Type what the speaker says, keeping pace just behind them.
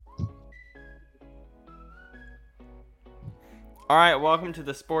All right, welcome to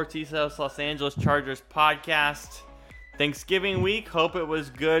the Sports Ethos Los Angeles Chargers podcast. Thanksgiving week. Hope it was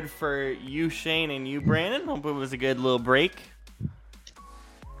good for you, Shane, and you, Brandon. Hope it was a good little break.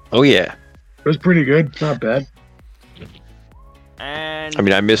 Oh, yeah. It was pretty good. Not bad. And I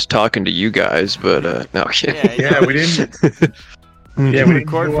mean, I missed talking to you guys, but no. Yeah, we didn't. we we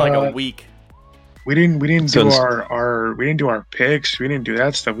recorded for like a week. We didn't do Sounds- our picks. We didn't do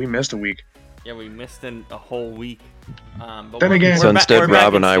that stuff. We missed a week. Yeah, we missed a whole week. But Then again- So instead, we're back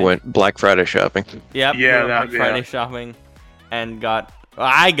Rob and I in- went Black Friday shopping. Yep. Yeah, we went Friday shopping, and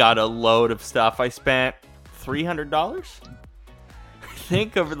I got a load of stuff. I spent $300, I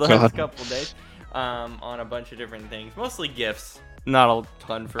think, over the last couple of days, on a bunch of different things, mostly gifts. Not a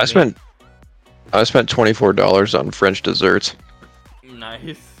ton for me. I spent $24 on French desserts.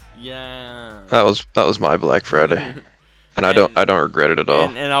 Nice. Yeah. That was my Black Friday, and I don't regret it at all.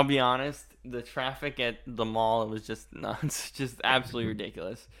 And I'll be honest, the traffic at the mall, it was just nuts, just absolutely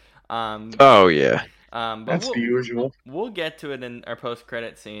ridiculous. Oh yeah. But That's the usual. We'll get to it in our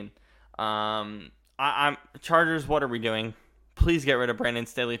post-credit scene. I'm Chargers. What are we doing? Please get rid of Brandon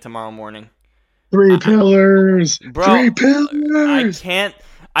Staley tomorrow morning. Three pillars. Bro, 3 pillars.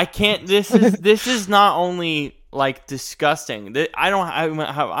 I can't. This is not only like disgusting.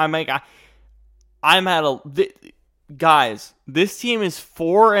 Guys, this team is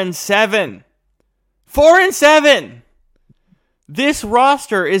 4-7. 4-7. This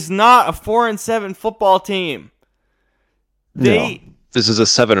roster is not a 4-7 football team. No, this is a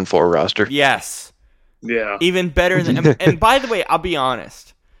 7-4 roster. Yes. Yeah. Even better than. And by the way, I'll be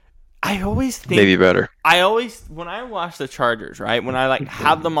honest. I always think Maybe better. when I watch the Chargers, right? When I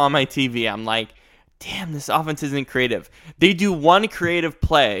have them on my TV, I'm like, damn, this offense isn't creative. They do one creative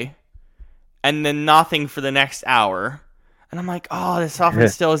play and then nothing for the next hour. And I'm like, oh, this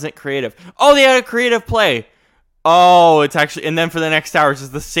offense still isn't creative. Oh, they had a creative play. Oh, it's actually, and then for the next hour, it's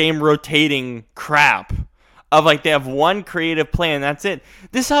just the same rotating crap of they have one creative play and that's it.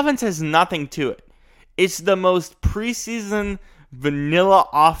 This offense has nothing to it. It's the most preseason vanilla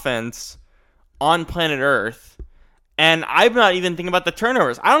offense on planet Earth. And I'm not even thinking about the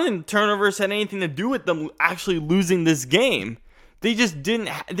turnovers. I don't think the turnovers had anything to do with them actually losing this game. They just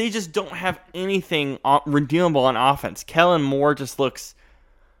didn't. They just don't have anything redeemable on offense. Kellen Moore just looks.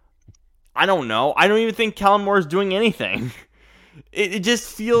 I don't know. I don't even think Kellen Moore is doing anything. It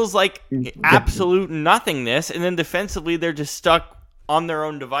just feels like absolute nothingness. And then defensively, they're just stuck on their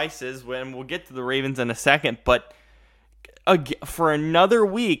own devices. When we'll get to the Ravens in a second, but for another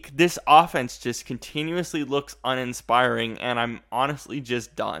week, this offense just continuously looks uninspiring, and I'm honestly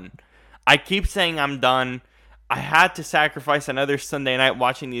just done. I keep saying I'm done. I had to sacrifice another Sunday night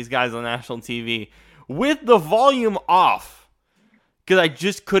watching these guys on national TV with the volume off because I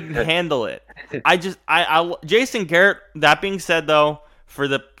just couldn't handle it. Jason Garrett, that being said, though, for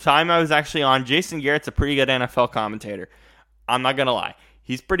the time I was actually on, Jason Garrett's a pretty good NFL commentator. I'm not going to lie.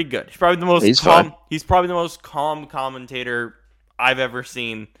 He's pretty good. He's probably the most calm commentator I've ever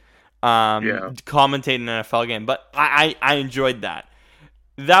seen commentate an NFL game. But I enjoyed that.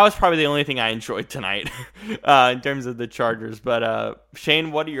 That was probably the only thing I enjoyed tonight in terms of the Chargers. But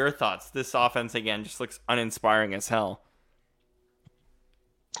Shane, what are your thoughts? This offense again just looks uninspiring as hell.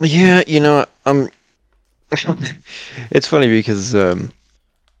 Yeah, it's funny because I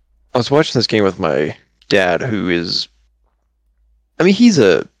was watching this game with my dad, who is. I mean, he's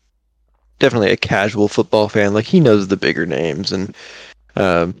definitely a casual football fan. He knows the bigger names, and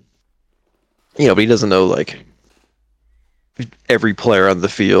but he doesn't know every player on the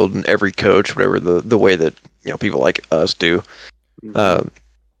field and every coach, whatever the way that people like us do. And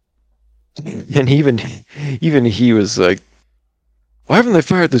even he was like, "Why haven't they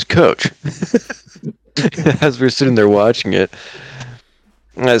fired this coach?" As we're sitting there watching it,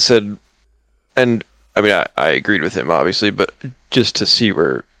 and I said, and. I mean, I agreed with him, obviously, but just to see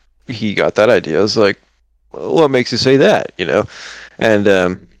where he got that idea, I was like, well, what makes you say that,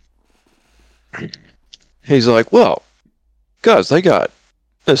 And he's like, well, guys, they got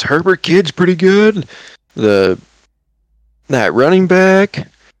this Herbert kid's pretty good, that running back,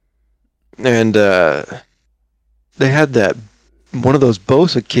 and they had that one of those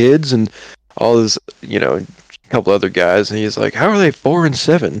Bosa kids and all this, a couple other guys, and he's like, how are they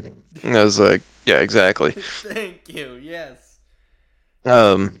 4-7? And I was like, yeah, exactly. Thank you. Yes.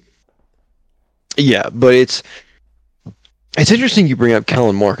 Yeah, but it's interesting you bring up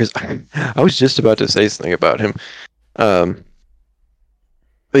Kellen Moore because I was just about to say something about him,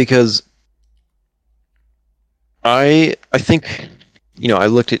 because I think I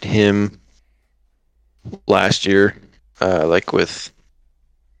looked at him last year, with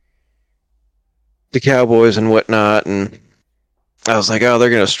the Cowboys and whatnot, and I was like, oh, they're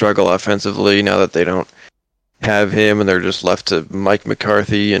going to struggle offensively now that they don't have him and they're just left to Mike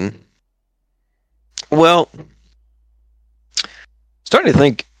McCarthy. And, well, starting to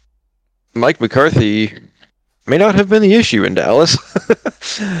think Mike McCarthy may not have been the issue in Dallas.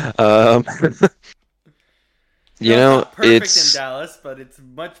 um, you No, know, it's not perfect it's. in Dallas, but it's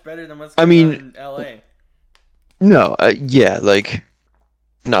much better than what's I going on mean, in LA. no, yeah, like,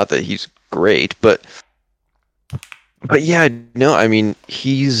 not that he's great, but yeah, no, I mean,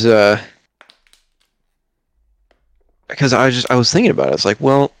 he's. Because I was thinking about it. It's like,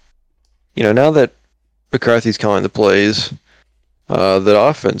 well, now that McCarthy's calling the plays, that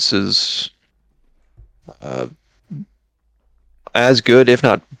offense is uh, as good, if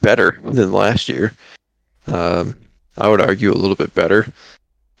not better, than last year. I would argue a little bit better,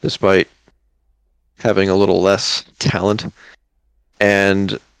 despite having a little less talent.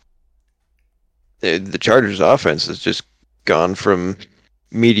 And the Chargers' offense has just gone from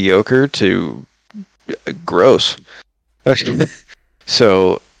mediocre to gross.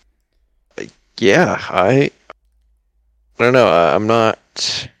 So, yeah, I don't know. I'm not.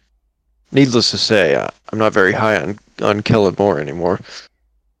 Needless to say, I'm not very high on Kellen Moore anymore.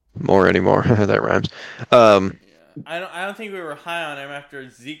 More anymore. That rhymes. Um, Yeah. I don't think we were high on him after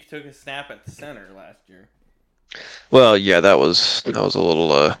Zeke took a snap at the center last year. well, yeah, that was a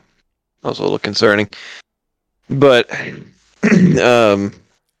little concerning. But,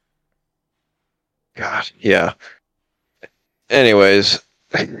 God, yeah. Anyways,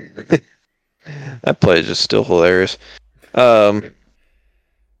 that play is just still hilarious. Um,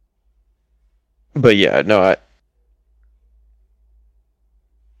 but yeah, no,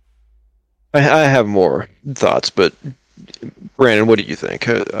 I have more thoughts, but Brandon, what do you think?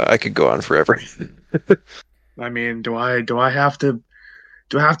 I could go on forever. I mean, do I have to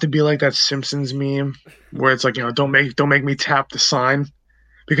be like that Simpsons meme where it's like, don't make me tap the sign?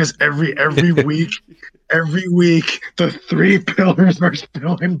 Because every week the three pillars are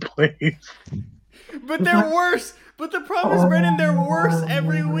still in place. But they're worse. But the problem is, Brennan, they're worse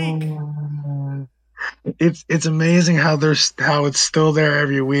every week. It's amazing how it's still there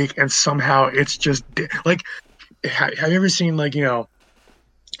every week, and somehow it's just like, have you ever seen, like, you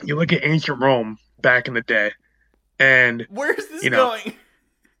look at ancient Rome back in the day, and Where's this you know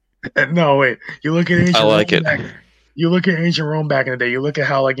going? no, wait, you look at I ancient like Rome it. back you look at ancient Rome back in the day, you look at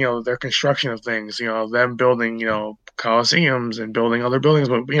how, like, their construction of things, them building, colosseums and building other buildings,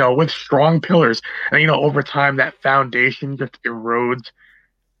 but with strong pillars, and over time that foundation just erodes,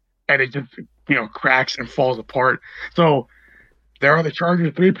 and it just cracks and falls apart. So there are the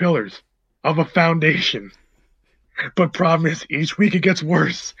Chargers' three pillars of a foundation. But problem is, each week it gets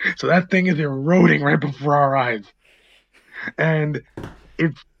worse. So that thing is eroding right before our eyes. And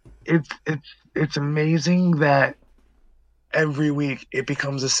it's it's amazing that every week it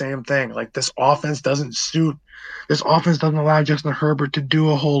becomes the same thing. Like, this offense doesn't allow Justin Herbert to do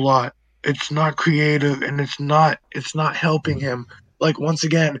a whole lot. It's not creative, and it's not helping him. Like, once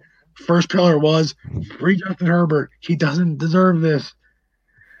again, first pillar was free Justin Herbert. He doesn't deserve this.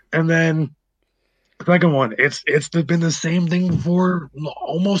 And then second one, it's been the same thing for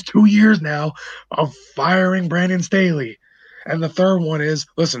almost 2 years now of firing Brandon Staley. And the third one is,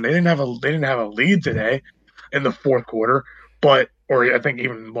 listen, they didn't have a lead today in the fourth quarter, or I think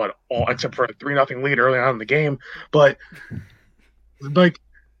even all except for a 3-0 lead early on in the game, but like,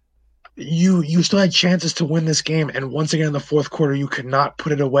 you still had chances to win this game, and once again in the fourth quarter you could not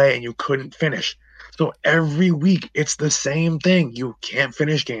put it away and you couldn't finish. So every week it's the same thing. You can't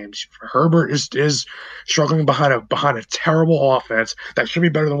finish games. Herbert is struggling behind a terrible offense that should be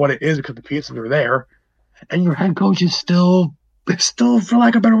better than what it is because the pieces are there, and your head coach is still, for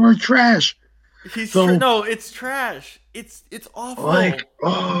lack of a better word, trash. So, No, it's trash. It's awful. like,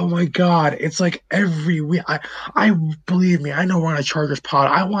 oh my God, it's like every week. I believe me, I know we're on a Chargers pod.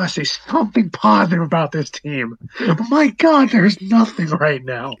 I want to say something positive about this team, but my God, there's nothing right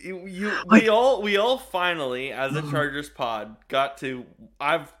now. Like, We all finally, as a Chargers pod, got to.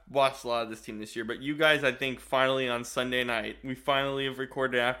 I've watched a lot of this team this year, but you guys, I think, finally on Sunday night, we finally have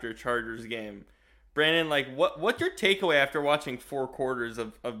recorded after a Chargers game. Brandon, like, what's your takeaway after watching 4 quarters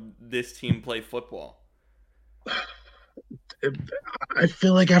of this team play football? I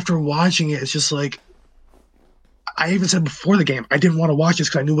feel like after watching it, it's just like, I even said before the game, I didn't want to watch this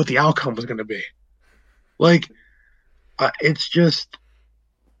because I knew what the outcome was going to be. Like, it's just,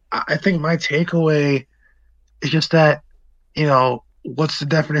 I think my takeaway is just that, what's the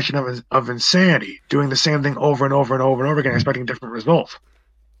definition of insanity? Doing the same thing over and over and over and over again, expecting different results.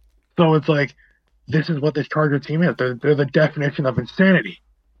 So it's like, this is what this Charger team is. They're the definition of insanity.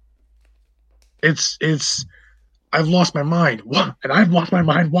 It's I've lost my mind. And I've lost my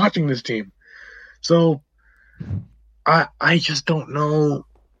mind watching this team. So I just don't know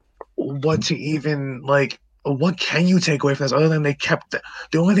what to even like. What can you take away from this other than they kept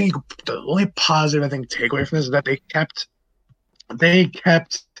the only positive I think take away from this is that they kept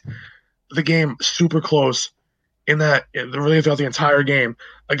the game super close really throughout the entire game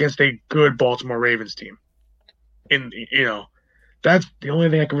against a good Baltimore Ravens team. That's the only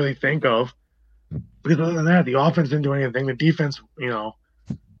thing I can really think of. Because other than that, the offense didn't do anything. The defense,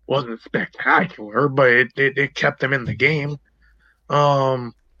 wasn't spectacular, but it kept them in the game.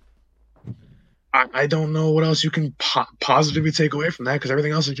 I don't know what else you can positively take away from that because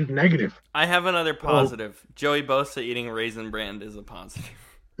everything else is just negative. I have another positive. Joey Bosa eating Raisin Bran is a positive.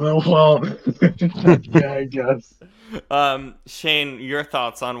 Well, yeah, I guess. Shane, your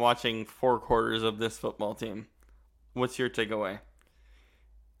thoughts on watching 4 quarters of this football team? What's your takeaway?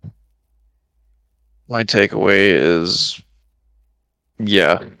 My takeaway is,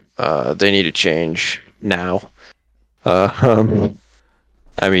 they need to change now.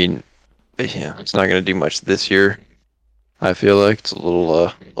 I mean, it's not going to do much this year. I feel like it's a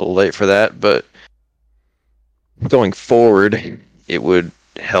little late for that, but going forward, it would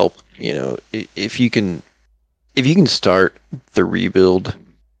help. If you can start the rebuild,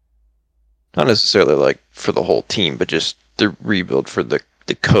 not necessarily like for the whole team, but just the rebuild for the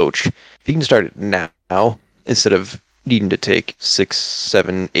coach. If you can start it now instead of needing to take 6,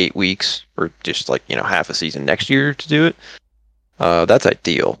 7, 8 weeks or just like half a season next year to do it, that's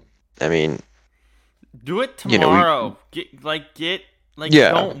ideal. I mean, do it tomorrow.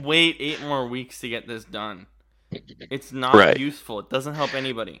 Don't wait 8 more weeks to get this done. It's not useful. It doesn't help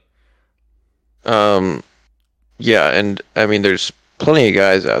anybody. Yeah, and I mean, there's plenty of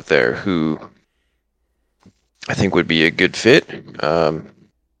guys out there who I think would be a good fit.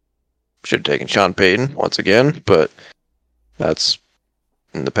 Should have taken Sean Payton once again, but that's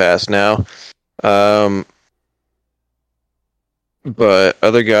in the past now. But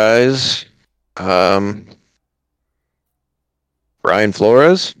other guys, Brian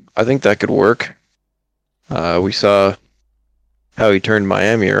Flores, I think that could work. We saw how he turned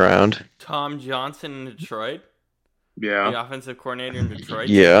Miami around. Tom Johnson in Detroit? Yeah. The offensive coordinator in Detroit?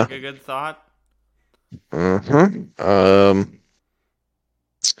 Yeah. Seems like a good thought. Mm-hmm.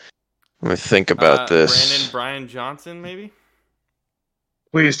 Let me think about this. Brian Johnson, maybe?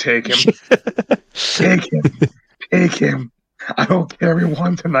 Please take him. Take him. Take him. I don't care who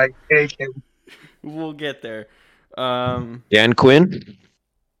won tonight. Take him. We'll get there. Dan Quinn?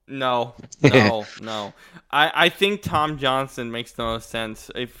 No. I think Tom Johnson makes the most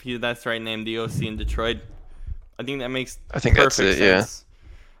sense if that's the right name, the OC in Detroit. I think that makes perfect sense.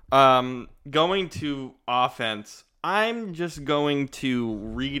 Yeah. Going to offense, I'm just going to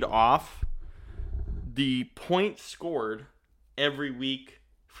read off the points scored every week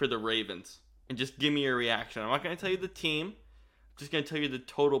for the Ravens and just give me your reaction. I'm not going to tell you the team. I'm just going to tell you the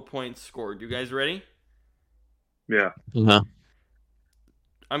total points scored. You guys ready? Yeah. Uh-huh.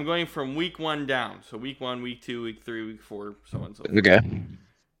 I'm going from week 1 down. So week 1, week 2, week 3, week 4, so on and so forth. Okay.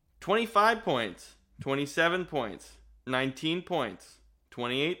 25 points, 27 points, 19 points,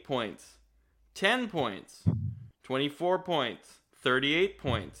 28 points, 10 points, 24 points, 38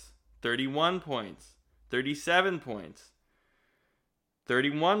 points, 31 points, 37 points,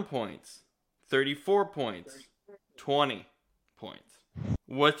 31 points, 34 points, 20 points.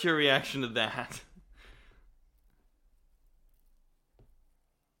 What's your reaction to that?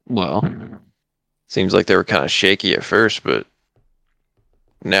 Well, seems like they were kind of shaky at first, but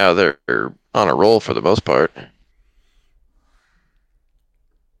now they're on a roll for the most part.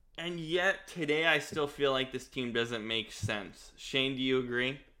 And yet, today I still feel like this team doesn't make sense. Shane, do you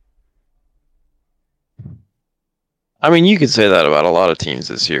agree? I mean, you could say that about a lot of teams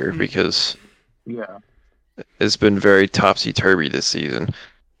this year because it's been very topsy-turvy this season.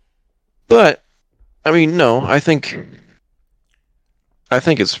 But, I mean, no, I think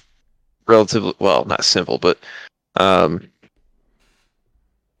it's relatively, well, not simple, but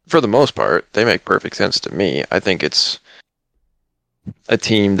for the most part, they make perfect sense to me. I think it's a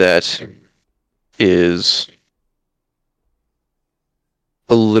team that is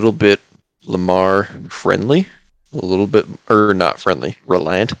a little bit Lamar friendly, a little bit, or not friendly,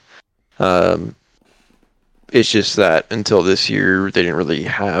 reliant. It's just that until this year, they didn't really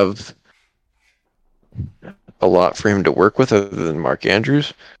have a lot for him to work with other than Mark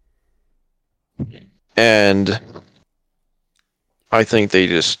Andrews. And I think they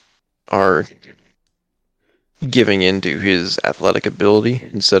just are giving into his athletic ability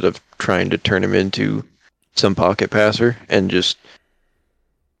instead of trying to turn him into some pocket passer and just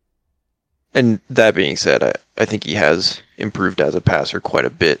And that being said, I think he has improved as a passer quite a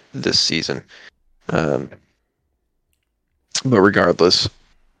bit this season. But regardless,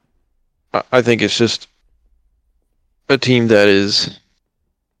 I think it's just a team that is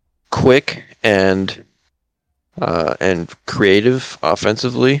quick and creative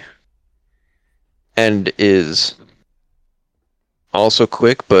offensively, and is also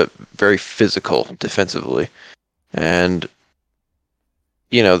quick but very physical defensively. And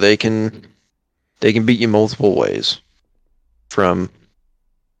they can beat you multiple ways, from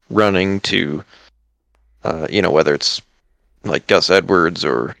running to whether it's like Gus Edwards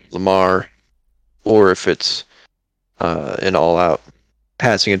or Lamar, or if it's an all-out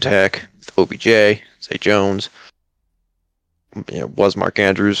passing attack with OBJ, say Jones. Was Mark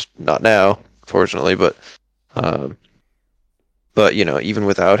Andrews, not now, fortunately, but even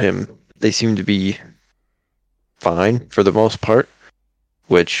without him, they seem to be fine for the most part,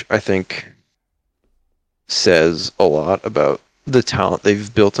 which I think says a lot about the talent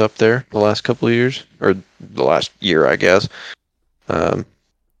they've built up there the last couple of years, or the last year, I guess. That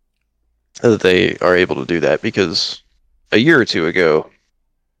they are able to do that, because a year or two ago,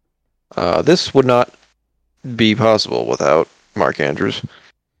 this would not be possible without Mark Andrews.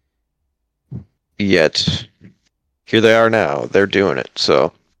 Yet, here they are now. They're doing it.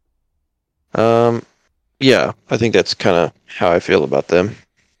 So, yeah, I think that's kind of how I feel about them.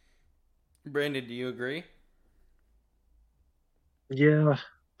 Brandon, do you agree? Yeah,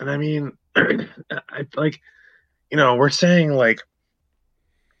 and I mean, I like, we're saying like,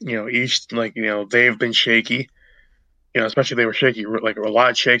 each like, they've been shaky. Especially they were shaky, like a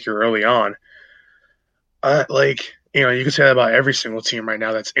lot shakier early on. Like, you can say that about every single team right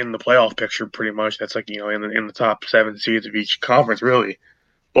now that's in the playoff picture, pretty much. That's like, in the top 7 seeds of each conference, really.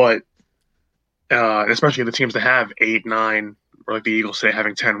 But especially the teams that have 8, 9, or like the Eagles say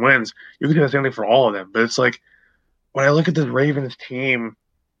having 10 wins, you can say the same thing for all of them. But it's like, when I look at this Ravens team,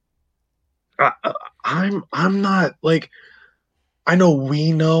 I, I'm not like, I know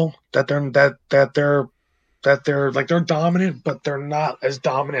we know that they're dominant, but they're not as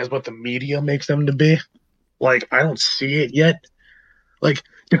dominant as what the media makes them to be. Like, I don't see it yet. Like,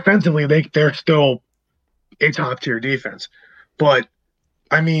 defensively, they're still a top tier defense, but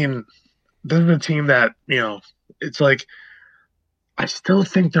I mean, this is a team that it's like, I still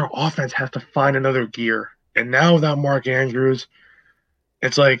think their offense has to find another gear. And now without Mark Andrews,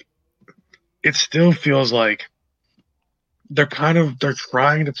 it's like, it still feels like they're trying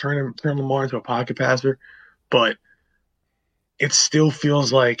to turn Lamar into a pocket passer, but it still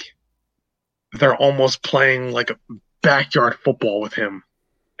feels like they're almost playing like a backyard football with him,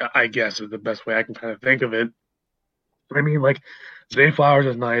 I guess is the best way I can kind of think of it. I mean, like, Zay Flowers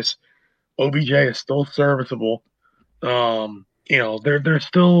is nice. OBJ is still serviceable. There's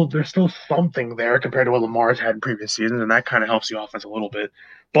still something there compared to what Lamar's had in previous seasons, and that kind of helps the offense a little bit.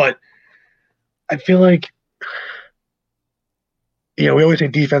 But I feel like, we always say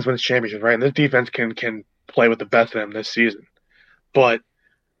defense wins championships, right? And this defense can play with the best of them this season. But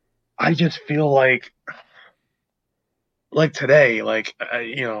I just feel like today, like,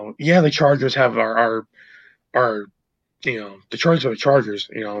 yeah, the Chargers have our the Chargers are the Chargers,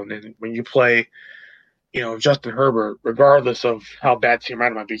 and when you play, Justin Herbert, regardless of how bad Team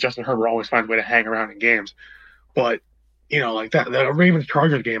Ryan might be, Justin Herbert always finds a way to hang around in games. But, like that, the Ravens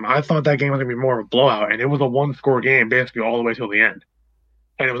Chargers game, I thought that game was going to be more of a blowout, and it was a one-score game basically all the way till the end.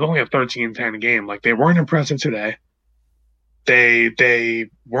 And it was only a 13-10 game. Like, they weren't impressive today. They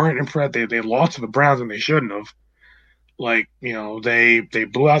weren't impressed. They lost to the Browns, and they shouldn't have. Like, they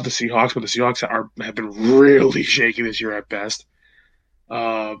blew out the Seahawks, but the Seahawks have been really shaky this year at best.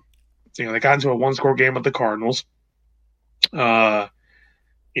 Uh, they got into a one-score game with the Cardinals. Uh,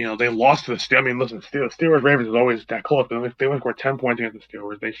 they lost to the Steelers. I mean, listen, Steelers Ravens is always that close, but they only scored 10 points against the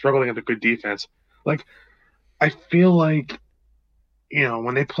Steelers. They struggled against a good defense. Like, I feel like,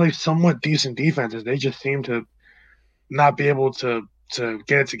 when they play somewhat decent defenses, they just seem to not be able to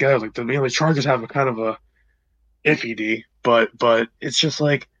get it together. Like, the Chargers have a kind of a iffy D, but it's just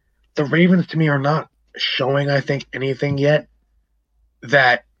like, the Ravens to me are not showing, I think, anything yet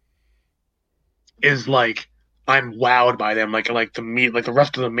that is like, I'm wowed by them, like the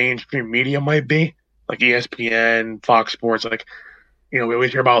rest of the mainstream media might be, like ESPN, Fox Sports. Like, we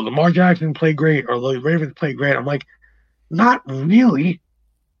always hear about Lamar Jackson played great or the Ravens played great. I'm like, not really,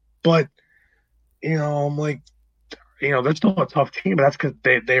 but I'm like, they're still a tough team, but that's because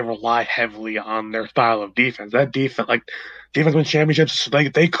they rely heavily on their style of defense. That defense, like, defense wins championships.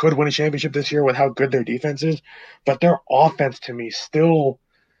 They could win a championship this year with how good their defense is, but their offense to me still,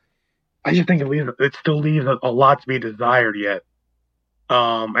 I just think it still leaves a lot to be desired yet.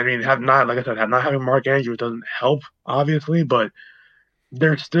 I mean, have not like I said, have not having Mark Andrews doesn't help, obviously, but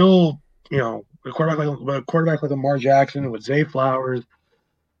they're still, a quarterback like Lamar Jackson with Zay Flowers,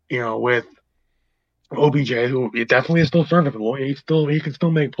 with OBJ, who it definitely is still serviceable. He can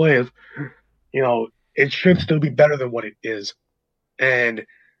still make plays. It should still be better than what it is, and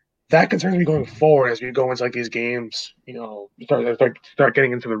that concerns me going forward as we go into like these games. Start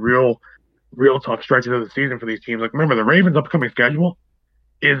getting into the real tough stretches of the season for these teams. Like remember, the Ravens' upcoming schedule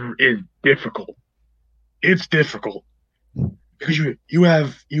is difficult. It's difficult because you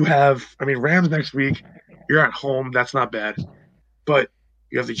have I mean Rams next week. You're at home. That's not bad, but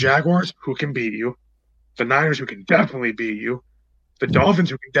you have the Jaguars who can beat you, the Niners who can definitely beat you, the Dolphins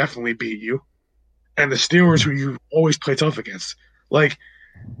who can definitely beat you, and the Steelers who you always play tough against. Like,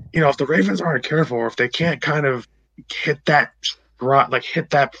 if the Ravens aren't careful or if they can't kind of hit that hit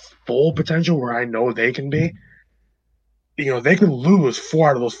that full potential where I know they can be, they could lose 4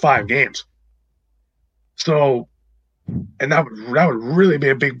 out of those 5 games. So, and that would really be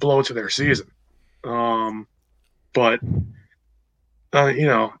a big blow to their season. But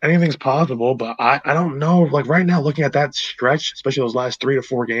anything's possible. But I don't know. Like right now, looking at that stretch, especially those last 3 to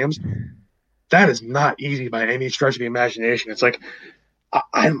 4 games, that is not easy by any stretch of the imagination. It's like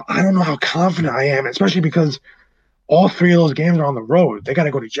I don't know how confident I am, especially because all 3 of those games are on the road. They got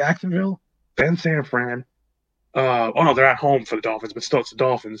to go to Jacksonville, then San Fran. Oh no, they're at home for the Dolphins, but still it's the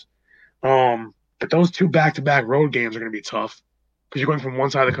Dolphins. But those 2 back-to-back road games are going to be tough because you're going from one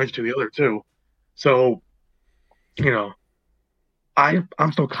side of the country to the other too. So,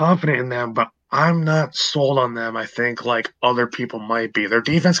 I'm still confident in them, but I'm not sold on them. I think like other people might be. Their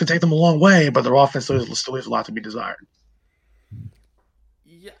defense can take them a long way, but their offense still leaves a lot to be desired.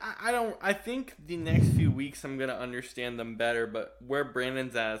 Yeah, I don't. I think the next few weeks I'm gonna understand them better. But where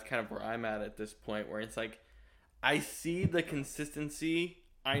Brandon's at is kind of where I'm at this point, where it's like I see the consistency.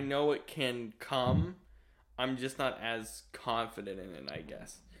 I know it can come. I'm just not as confident in it, I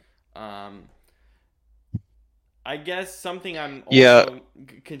guess. I guess something I'm also... Yeah.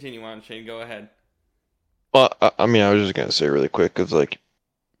 Continue on, Shane. Go ahead. Well, I mean, I was just gonna say really quick, because like,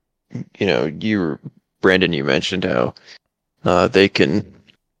 Brandon, you mentioned how they can,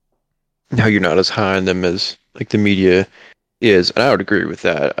 how you're not as high on them as like the media is, and I would agree with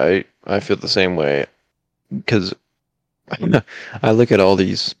that. I feel the same way because I look at all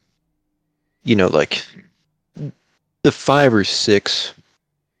these, like the 5 or 6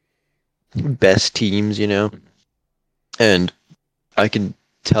 best teams, and I can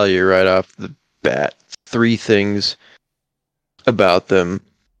tell you right off the bat 3 things about them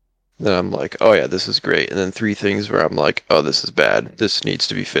that I'm like, oh yeah, this is great, and then 3 things where I'm like, oh, this is bad, this needs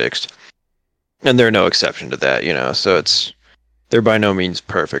to be fixed, and they're no exception to that, So they're by no means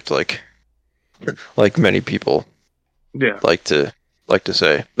perfect, like many people like to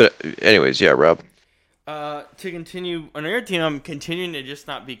say. But anyways, yeah, Rob. To continue on your team, I'm continuing to just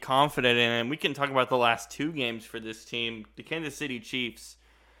not be confident in, and we can talk about the last 2 games for this team. The Kansas City Chiefs,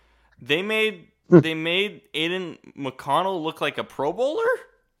 they made Aiden McConnell look like a Pro Bowler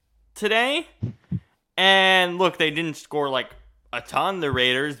today, and look, they didn't score like a ton, the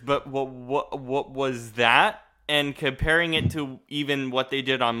Raiders, but what was that? And comparing it to even what they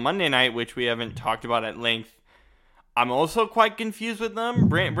did on Monday night, which we haven't talked about at length, I'm also quite confused with them.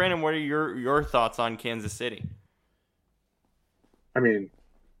 Brandon, what are your thoughts on Kansas City? I mean,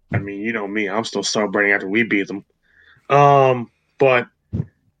 you know me. I'm still celebrating after we beat them. But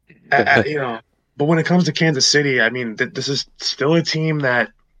but when it comes to Kansas City, I mean, this is still a team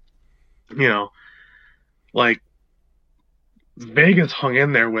that, like Vegas hung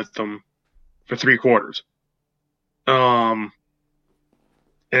in there with them for 3 quarters. And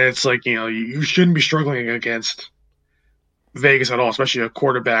it's like, you shouldn't be struggling against Vegas at all, especially a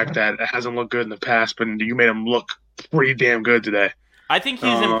quarterback that hasn't looked good in the past, but you made him look pretty damn good today. I think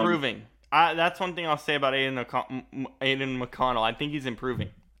he's improving. That's one thing I'll say about Aiden McConnell. I think he's improving.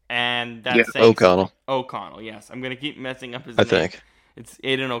 And that's O'Connell, yes. I'm going to keep messing up his name. I think. It's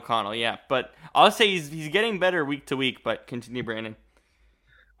Aiden O'Connell, yeah. But I'll say he's getting better week to week, but continue, Brandon.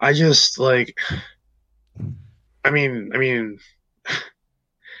 I just, I mean,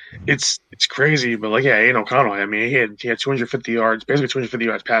 it's crazy, but Aiden O'Connell, I mean, he had 250 yards, basically 250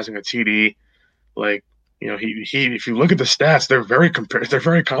 yards passing a TD. He if you look at the stats, they're very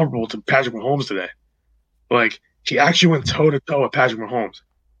comparable to Patrick Mahomes today. He actually went toe to toe with Patrick Mahomes.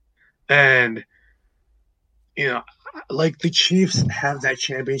 And the Chiefs have that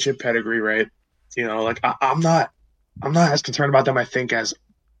championship pedigree, right? I'm not as concerned about them, I think, as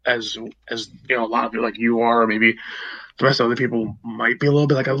a lot of you, like you are, or maybe the rest of other people might be a little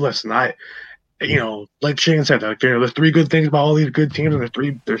bit. Listen, like Shane said, like, there's three good things about all these good teams, and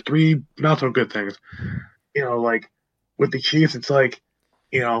there's three not so good things. Like with the Chiefs, it's like,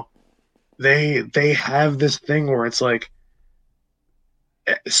 they have this thing where it's like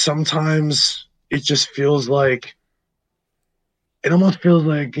sometimes it just feels like it almost feels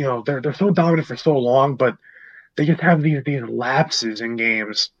like they're so dominant for so long, but they just have these lapses in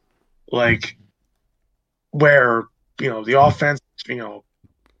games, like where the offense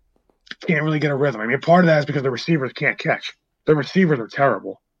can't really get a rhythm. I mean, part of that is because the receivers can't catch. The receivers are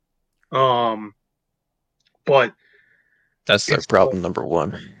terrible. But That's their it's problem number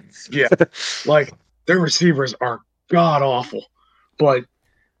one. yeah, like their receivers are god awful. But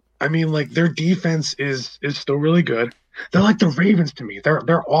I mean, like their defense is still really good. They're like the Ravens to me.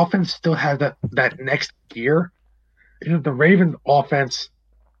 Their offense still has that next gear. The Ravens offense,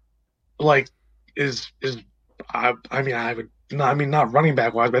 like, is I mean I would not I mean not running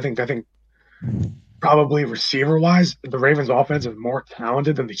back wise, but I think probably receiver wise, the Ravens offense is more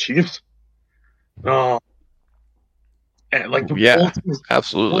talented than the Chiefs. Uh, and like Yeah,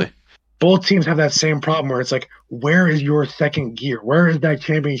 absolutely. both teams have that same problem where it's like, where is your second gear? Where is that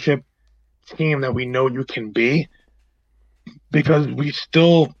championship team that we know you can be? Because we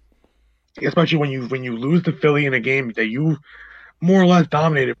still, especially when you lose to Philly in a game that you more or less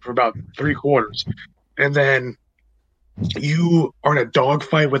dominated for about 3 quarters, and then you are in a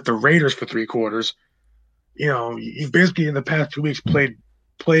dogfight with the Raiders for 3 quarters. You've basically in the past 2 weeks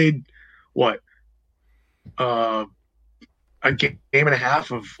played what uh, a game and a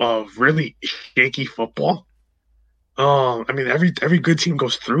half of really shaky football. I mean, every good team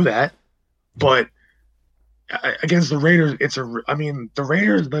goes through that, but against the Raiders, I mean, the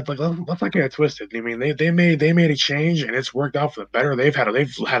Raiders. Let's not get it twisted. I mean, they made a change and it's worked out for the better. They've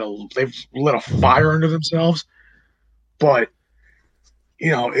lit a fire under themselves, but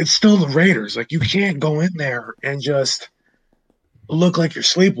it's still the Raiders. Like you can't go in there and just look like you're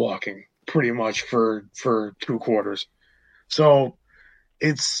sleepwalking pretty much for 2 quarters. So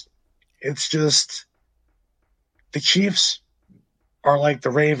it's just the Chiefs are like the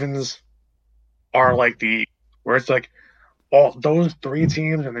Ravens are like where it's like all those three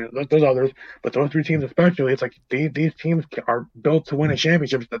teams and there's others, but those three teams especially, it's like these teams are built to win a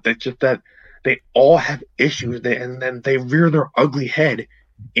championship. That they all have issues, and then they rear their ugly head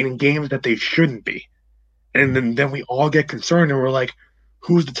in games that they shouldn't be, and then we all get concerned and we're like,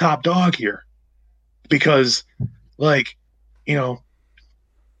 who's the top dog here? Because like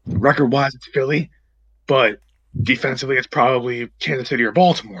record wise it's Philly, but defensively it's probably Kansas City or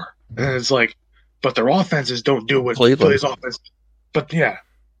Baltimore, and it's like, but their offenses don't do what Cleveland. Philly's offense. But yeah,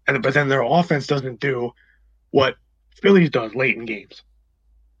 but then their offense doesn't do what Philly's does late in games.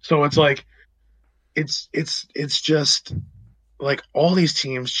 So it's like it's just like all these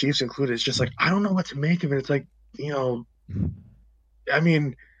teams, Chiefs included. It's just like I don't know what to make of it. It's like I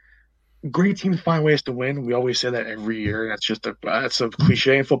mean, great teams find ways to win. We always say that every year. That's a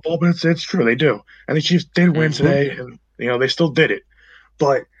cliche in football, but it's true. They do, and the Chiefs did win today, and they still did it.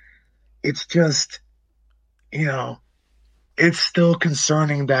 But it's just it's still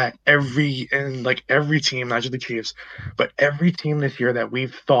concerning that every team, not just the Chiefs, but every team this year that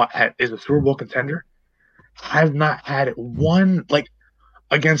we've thought is a Super Bowl contender has not had one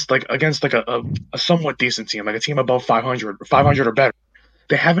against a somewhat decent team, like a team above 500 or better.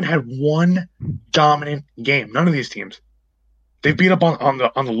 They haven't had one dominant game. None of these teams. They've beat up on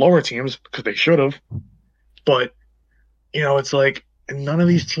the lower teams because they should have, but it's like none of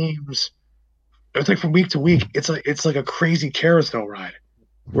these teams. It's like from week to week, it's like a crazy carousel ride,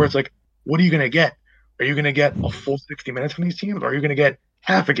 where it's like, what are you gonna get? Are you gonna get a full 60 minutes from these teams? Or are you gonna get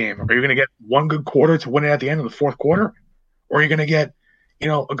half a game? Are you gonna get one good quarter to win it at the end of the fourth quarter? Or are you gonna get,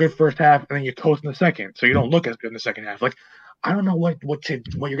 a good first half and then you toast in the second, so you don't look as good in the second half? Like, I don't know what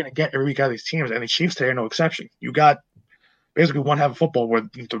you're gonna get every week out of these teams, and the Chiefs today are no exception. You got basically one half of football where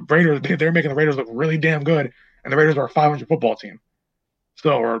the Raiders they're making the Raiders look really damn good, and the Raiders are a 500 football team.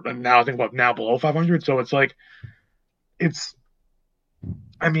 So, or now I think about now below 500. So it's like,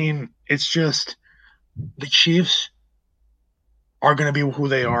 I mean, it's just the Chiefs are going to be who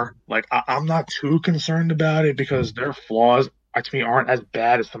they are. Like, I'm not too concerned about it because their flaws, to me, aren't as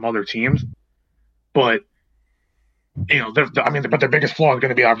bad as some other teams. But, but their biggest flaw is going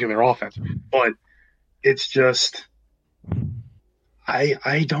to be obviously their offense. But it's just,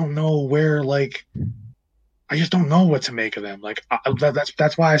 I don't know where, like, I just don't know what to make of them. Like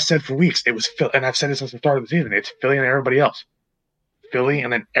that's why I said for weeks it was Philly, and I've said it since the start of the season. It's Philly and everybody else. Philly,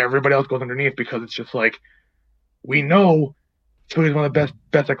 and then everybody else goes underneath because it's just like we know Philly's one of the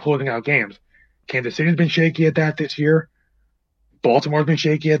best at closing out games. Kansas City's been shaky at that this year. Baltimore's been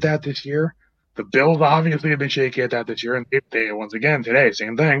shaky at that this year. The Bills obviously have been shaky at that this year, and they once again today,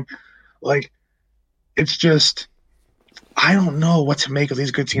 same thing. Like, it's just I don't know what to make of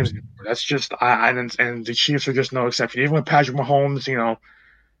these good teams anymore. That's just and the Chiefs are just no exception. Even with Patrick Mahomes,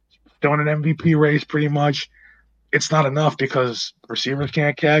 still in an MVP race pretty much. It's not enough because receivers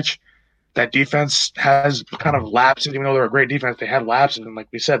can't catch. That defense has kind of lapses, even though they're a great defense. They had lapses, and like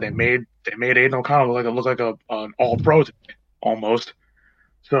we said, they made Aiden O'Connell look like an All Pro almost.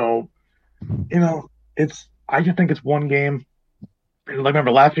 So it's I just think it's one game. And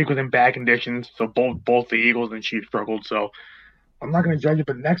remember, last week was in bad conditions, so both the Eagles and Chiefs struggled. So I'm not going to judge it,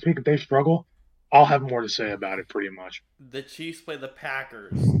 but next week if they struggle, I'll have more to say about it. Pretty much. The Chiefs play the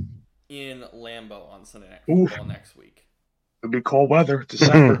Packers in Lambeau on Sunday Night Oof, Football next week. it'll be cold weather,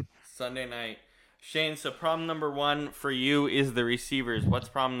 December. Sunday night. Shane, so problem number 1 for you is the receivers. What's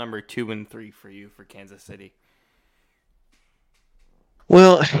problem number 2 and 3 for you for Kansas City?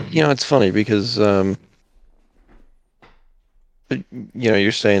 Well, it's funny because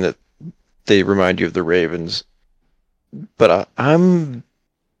you're saying that they remind you of the Ravens, but I don't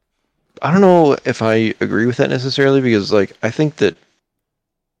know if I agree with that necessarily because like I think that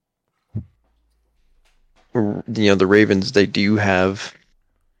the Ravens, they do have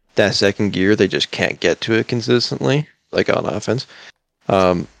that second gear, they just can't get to it consistently, like on offense.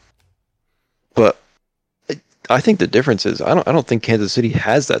 Um, but I think the difference is I don't think Kansas City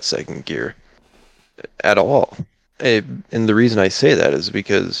has that second gear at all. And the reason I say that is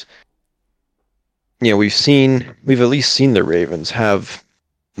because we've at least seen the Ravens have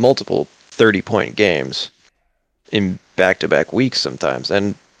multiple 30-point games in back-to-back weeks sometimes,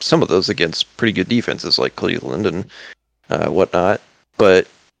 and some of those against pretty good defenses like Cleveland and whatnot. But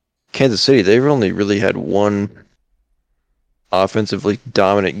Kansas City, they've only really had one offensively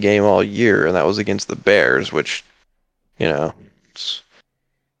dominant game all year, and that was against the Bears, which, that's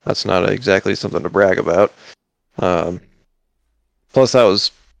not exactly something to brag about. Plus, that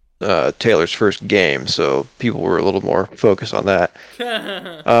was Taylor's first game, so people were a little more focused on that.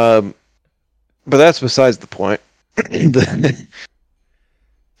 But that's besides the point.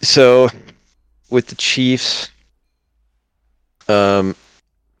 So, with the Chiefs, yeah,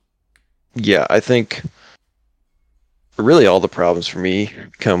 I think really all the problems for me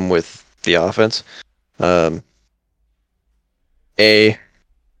come with the offense. A,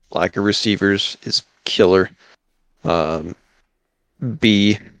 lack of receivers is killer.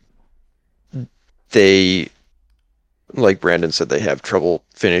 B, they, like Brandon said, they have trouble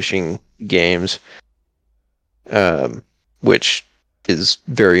finishing games, which is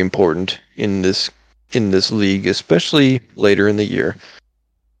very important in this league, especially later in the year.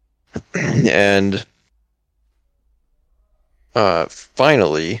 And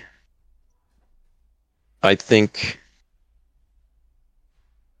finally, I think,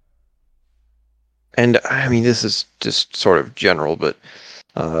 and I mean this is just sort of general, but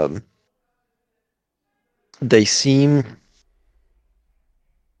they just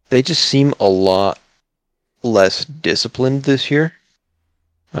seem a lot less disciplined this year.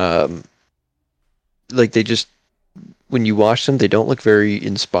 Like they just, when you watch them, they don't look very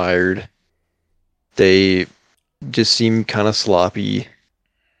inspired. They just seem kind of sloppy.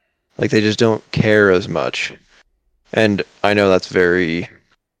 Like they just don't care as much. And I know that's very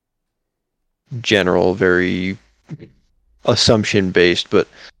general, very assumption based, but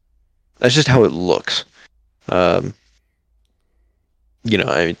that's just how it looks. I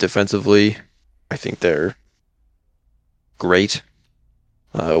mean, defensively, I think they're great,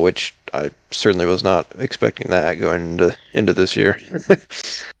 which I certainly was not expecting that going into this year.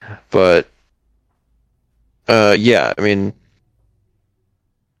 But yeah, I mean,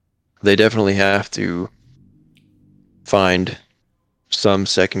 they definitely have to find some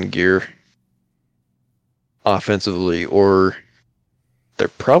second gear offensively, or they're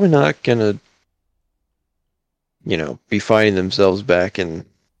probably not gonna, be finding themselves back in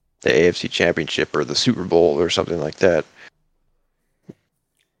the AFC Championship or the Super Bowl or something like that.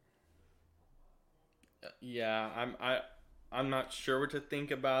 Yeah, I'm not sure what to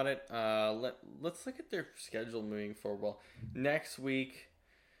think about it. Let's look at their schedule moving forward. Well, next week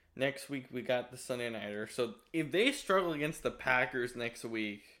we got the Sunday Nighter. So if they struggle against the Packers next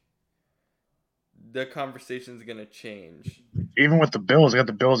week, the conversation's gonna change. Even with the Bills, they got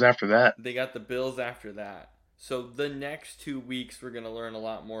the Bills after that. They got the Bills after that. So the next 2 weeks, we're going to learn a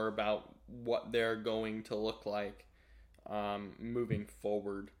lot more about what they're going to look like moving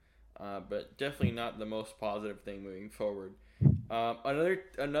forward. But definitely not the most positive thing moving forward.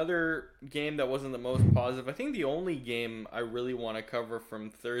 Another game that wasn't the most positive. I think the only game I really want to cover from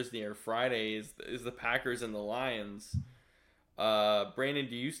Thursday or Friday is the Packers and the Lions. Brandon,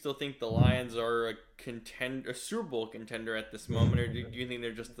 do you still think the Lions are a Super Bowl contender at this moment, or do you think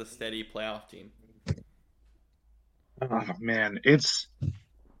they're just the steady playoff team? Oh man, it's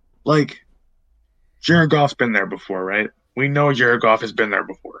like Jared Goff's been there before, right? We know Jared Goff has been there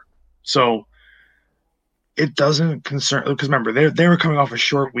before, so it doesn't concern. Because remember, they were coming off a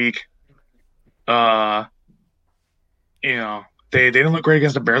short week. Uh, you know, they didn't look great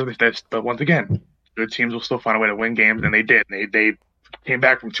against the Bears, but once again, good teams will still find a way to win games, and they did. They came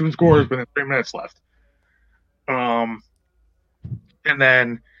back from 2 scores within 3 minutes left. And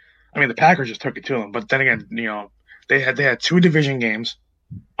then, I mean, the Packers just took it to them. But then again, they had 2 division games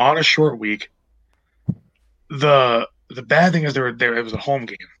on a short week. The bad thing is they were there. It was a home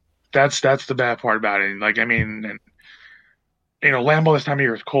game. That's the bad part about it. Like, I mean, and, Lambeau this time of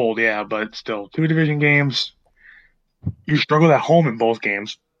year is cold, yeah, but still, 2 division games. You struggled at home in both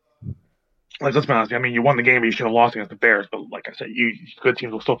games. Like, let's be honest. I mean, you won the game, but you should have lost against the Bears. But like I said, good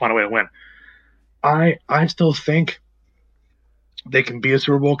teams will still find a way to win. I still think they can be a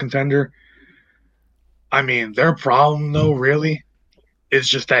Super Bowl contender. I mean, their problem though, really, is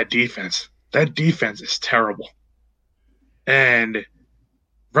just that defense. That defense is terrible. And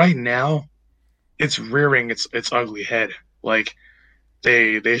right now, it's rearing its ugly head. Like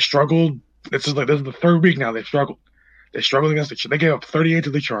they struggled. This is the 3rd week now they've struggled. They struggled against they gave up 38 to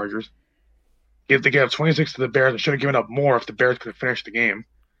the Chargers. They gave up 26 to the Bears. They should have given up more if the Bears could have finished the game.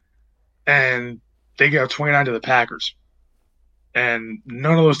 And they gave up 29 to the Packers. And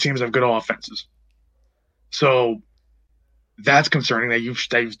none of those teams have good offenses. So that's concerning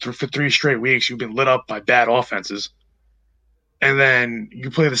that for 3 straight weeks you've been lit up by bad offenses. And then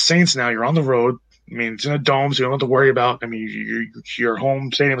you play the Saints now. You're on the road. I mean, it's in a dome, so you don't have to worry about. I mean, your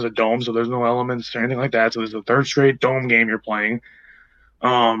home stadium is a dome, so there's no elements or anything like that. So there's a 3rd straight dome game you're playing.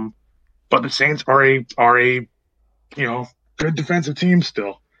 But the Saints are a good defensive team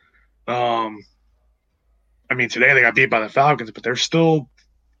still. I mean, today they got beat by the Falcons, but they're still.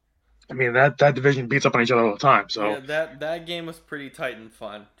 I mean, that division beats up on each other all the time. So yeah, that game was pretty tight and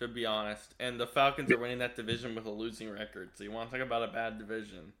fun, to be honest. And the Falcons are winning that division with a losing record. So you want to talk about a bad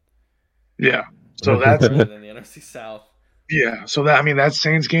division? yeah, so that's better than the NFC South. Yeah, so that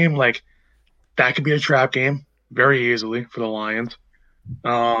Saints game, like, that could be a trap game very easily for the Lions.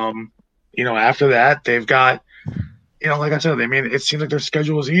 After that they've got, like I said, I mean, it seems like their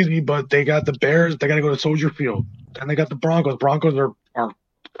schedule is easy, but they got the Bears. They got to go to Soldier Field. Then they got the Broncos. Broncos are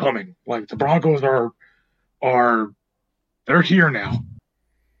coming. Like, the Broncos are they're here now.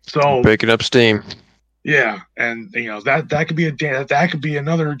 So picking up steam. yeah, and that could be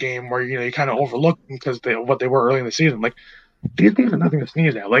another game where you kind of overlook them because what they were early in the season. Like, these games are nothing to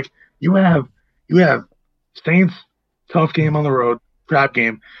sneeze at. Like, you have Saints, tough game on the road, trap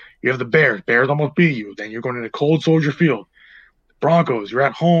game. You have the Bears. Bears almost beat you. Then you're going into cold Soldier Field. Broncos, you're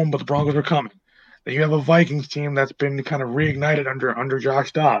at home, but the Broncos are coming. Then you have a Vikings team that's been kind of reignited under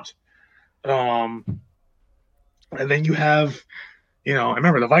Josh Dobbs. And then you have, I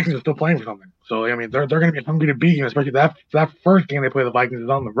remember the Vikings are still playing for something. So I mean, they're going to be hungry to beat you, especially that first game they play the Vikings is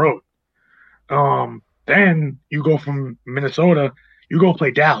on the road. Then you go from Minnesota, you go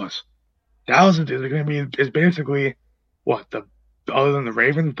play Dallas. Dallas is going to be basically what other than the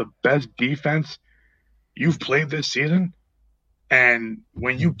Ravens, the best defense you've played this season. And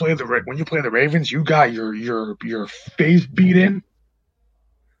when you play the Ravens, you got your face beat in.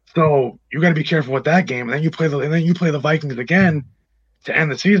 So you got to be careful with that game. And then you play the Vikings again to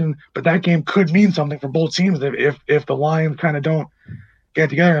end the season. But that game could mean something for both teams if the Lions kind of don't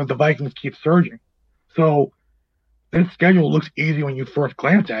get together and the Vikings keep surging. So this schedule looks easy when you first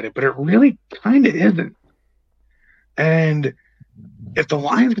glance at it, but it really kind of isn't. And if the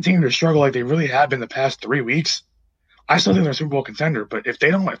Lions continue to struggle like they really have been the past 3 weeks, I still think they're a Super Bowl contender. But if they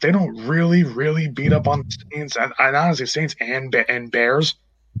don't really, really beat up on the Saints, and honestly Saints and Bears,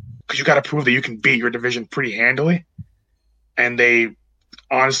 because you got to prove that you can beat your division pretty handily, and they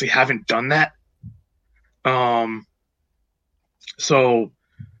honestly haven't done that. So,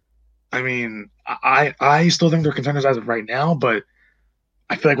 I mean, I still think they're contenders as of right now, but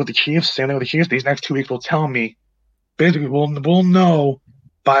I feel like with the Chiefs, same thing with the Chiefs, these next 2 weeks will tell me. Basically, we'll know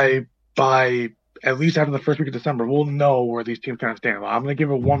by at least after the first week of December, we'll know where these teams kind of stand. I'm going to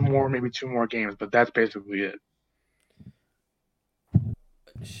give it 1 more, maybe 2 more games, but that's basically it.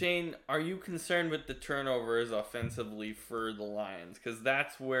 Shane, are you concerned with the turnovers offensively for the Lions? Because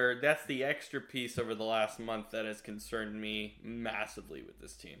that's the extra piece over the last month that has concerned me massively with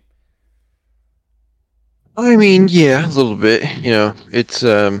this team. I mean, yeah, a little bit. It's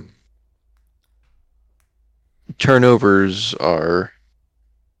turnovers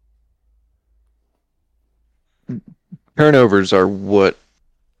turnovers are what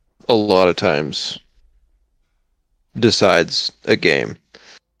a lot of times decides a game.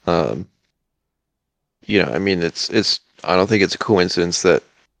 Um, I mean, it's. I don't think it's a coincidence that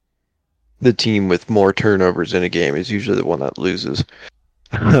the team with more turnovers in a game is usually the one that loses.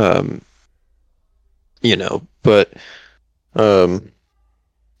 Um, but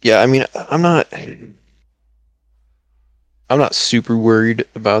yeah, I mean, I'm not super worried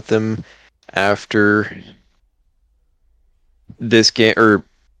about them after this game, or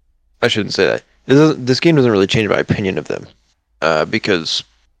I shouldn't say that. This game doesn't really change my opinion of them, because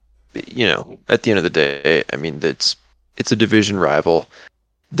at the end of the day, I mean, it's a division rival.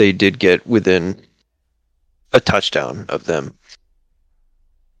 They did get within a touchdown of them,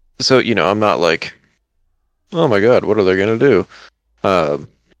 so I'm not like, oh my god, what are they gonna do? Um,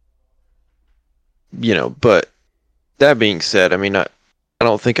 but that being said, I mean, I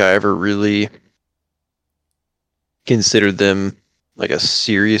don't think I ever really considered them like a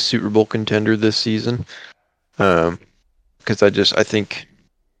serious Super Bowl contender this season. Because I think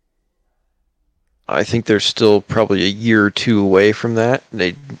they're still probably a year or two away from that.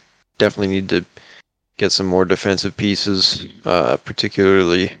 They definitely need to get some more defensive pieces,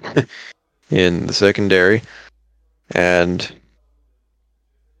 particularly in the secondary, and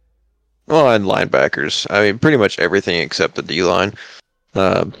and linebackers. I mean, pretty much everything except the D line.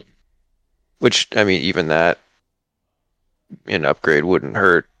 Um, which I mean, even that an upgrade wouldn't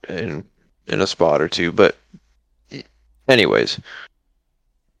hurt in a spot or two. But anyways,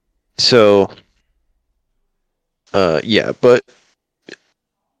 so yeah. But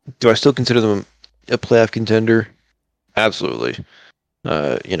do I still consider them a playoff contender? Absolutely.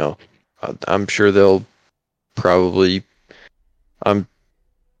 Uh, you know, I'm sure they'll probably. I'm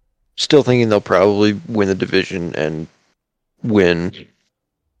still thinking they'll probably win the division and win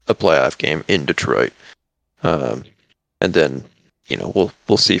a playoff game in Detroit. And then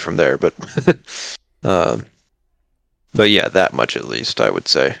we'll see from there. But um, but yeah, that much at least I would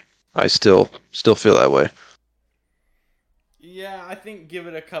say. I still feel that way. Yeah, I think give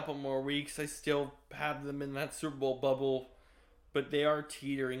it a couple more weeks. I still have them in that Super Bowl bubble, but they are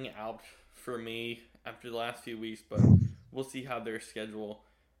teetering out for me after the last few weeks. But we'll see how their schedule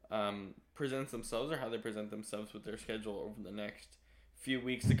presents themselves, or how they present themselves with their schedule over the next few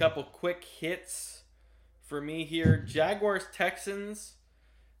weeks. A couple quick hits for me here. Jaguars, Texans.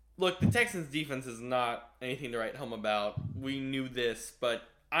 Look, the Texans defense is not anything to write home about. We knew this, but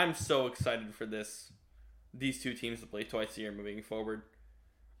I'm so excited for these two teams to play twice a year moving forward.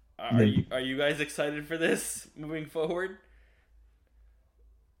 Are you guys excited for this moving forward?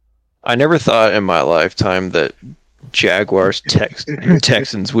 I never thought in my lifetime that Jaguars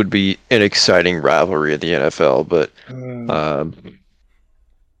Texans would be an exciting rivalry in the NFL, but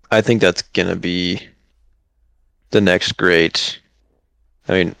I think that's gonna be the next great.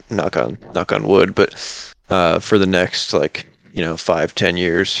 I mean, knock on wood, but for the next 5-10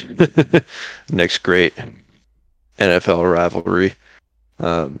 years, next great NFL rivalry,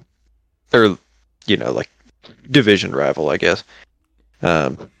 or like division rival, I guess.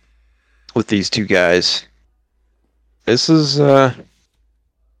 With these two guys, this is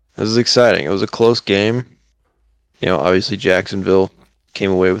exciting. It was a close game. Obviously Jacksonville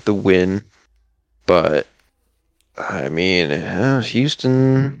came away with the win, but I mean,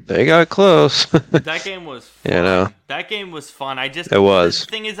 Houston, they got close. That game was fun. That game was fun. It was.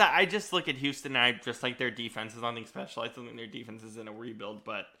 The thing is that I just look at Houston and I just like their defense is nothing special. I still think their defense is in a rebuild,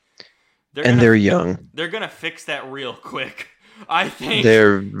 but they're young. They're gonna fix that real quick. I think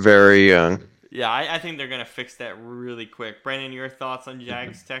they're very young. Yeah, I think they're gonna fix that really quick. Brandon, your thoughts on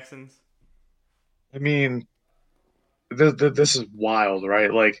Jags Texans? I mean, this is wild,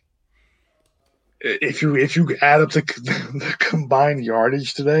 right? Like, if you add up the combined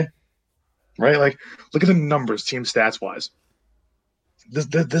yardage today, right? Like, look at the numbers, team stats wise.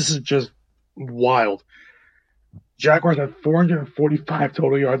 This is just wild. Jaguars had 445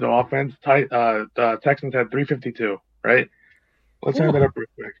 total yards of offense. Texans had 352. Right? Let's add that up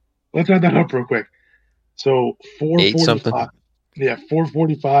real quick. So 445. Yeah,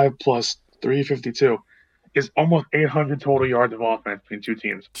 445 plus 352 is almost 800 total yards of offense between two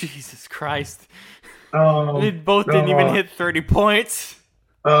teams. Jesus Christ. They both didn't even hit 30 points.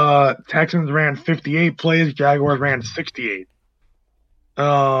 Texans ran 58 plays. Jaguars ran 68.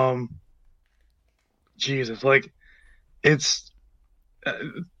 Jesus, like, it's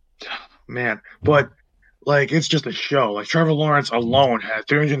man, but like, it's just a show. Like, Trevor Lawrence alone had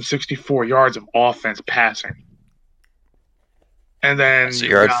 364 yards of offense passing. And then that's a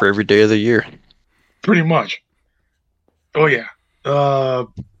yard for every day of the year. Pretty much. Oh yeah.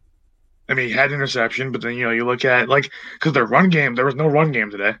 I mean, he had an interception, but then you look at because their run game, there was no run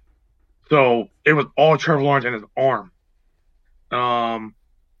game today, so it was all Trevor Lawrence and his arm. I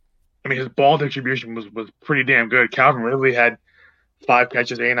mean, his ball distribution was pretty damn good. Calvin Ridley had 5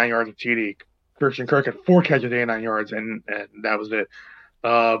 catches, 89 yards of TD. Christian Kirk had 4 catches, 89 yards, and that was it.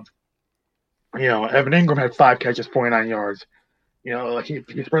 Uh, Evan Ingram had 5 catches, 49 yards. Like he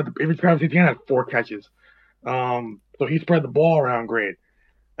spread even Travis Etienne had 4 catches. So he spread the ball around great.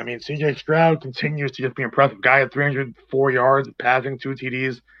 I mean, CJ Stroud continues to just be impressive. Guy had 304 yards passing, 2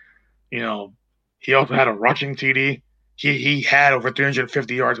 TDs. He also had a rushing TD. He had over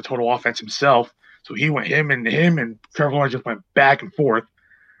 350 yards of total offense himself. So him and Trevor Lawrence just went back and forth.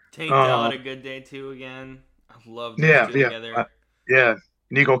 Tank Dell had a good day too again. I love those two together. Yeah.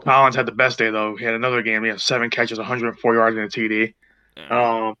 Nico Collins had the best day though. He had another game. He had 7 catches, 104 yards in a TD.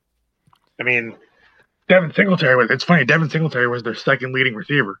 Yeah. I mean, Devin Singletary it's funny. Devin Singletary was their second leading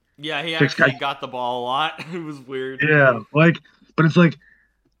receiver. Yeah, he actually got the ball a lot. It was weird. Yeah, but it's like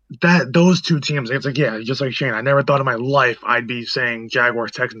that. Those two teams. It's like just like Shane. I never thought in my life I'd be saying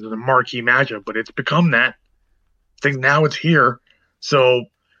Jaguars Texans is a marquee matchup, but it's become that. I think now it's here. So,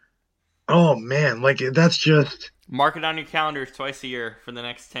 oh man, that's just mark it on your calendars twice a year for the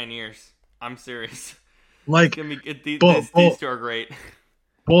next 10 years. I'm serious. It's gonna be, these two are great.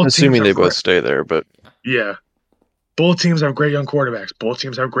 Assuming they both stay there, but yeah. Both teams have great young quarterbacks. Both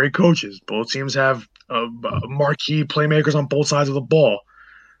teams have great coaches. Both teams have marquee playmakers on both sides of the ball.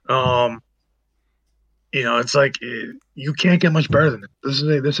 It's like you can't get much better than this.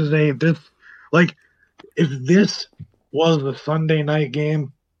 If this was the Sunday night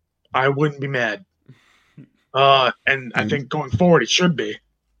game, I wouldn't be mad. And I think going forward, it should be.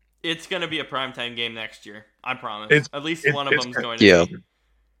 It's going to be a primetime game next year. I promise. At least one of them's going to be.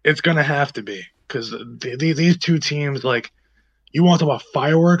 It's going to have to be because these two teams, you want to talk about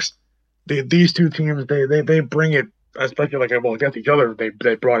fireworks. These two teams, they bring it, especially against each other.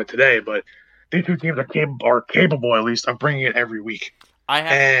 They brought it today, but these two teams are capable at least of bringing it every week. I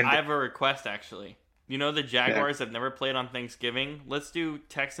have a request actually. The Jaguars have never played on Thanksgiving. Let's do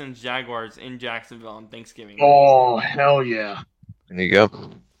Texans Jaguars in Jacksonville on Thanksgiving. Oh hell yeah! There you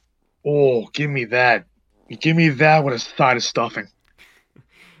go. Oh, give me that. Give me that with a side of stuffing.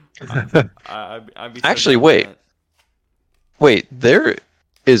 I'd be so actually, wait. There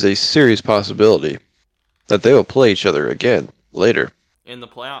is a serious possibility that they will play each other again later in the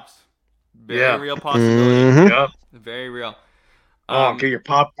playoffs. Very real possibility. Mm-hmm. Yep. Very real. Get your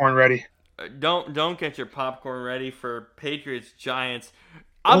popcorn ready. Don't get your popcorn ready for Patriots Giants.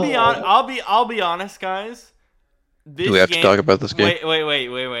 I'll be honest, guys. Do we have to talk about this game?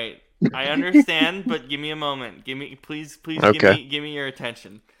 Wait. I understand, but give me a moment. Please okay. give me your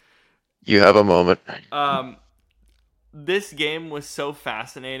attention. You have a moment. This game was so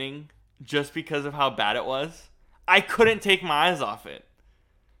fascinating just because of how bad it was. I couldn't take my eyes off it.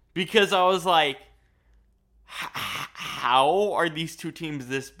 Because I was like, how are these two teams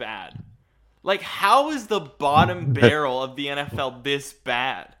this bad? How is the bottom barrel of the NFL this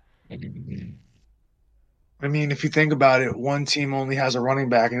bad? I mean, if you think about it, one team only has a running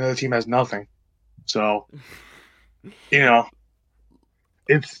back and the other team has nothing. So,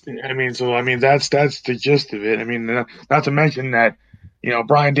 that's the gist of it. I mean, not to mention that,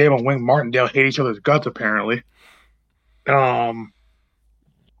 Brian Dable and Wink Martindale hate each other's guts apparently. But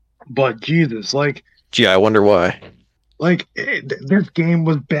Jesus, gee, I wonder why. This game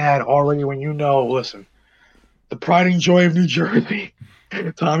was bad already when listen, the pride and joy of New Jersey,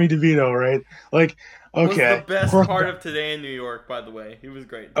 Tommy DeVito, right? Okay. Was the best part of today in New York, by the way. He was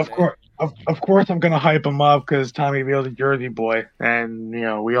great today. Of course I'm gonna hype him up because Tommy DeVito's a Jersey boy, and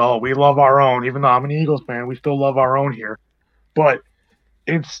we love our own. Even though I'm an Eagles fan, we still love our own here. But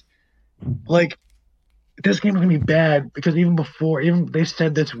it's this game is gonna be bad because even they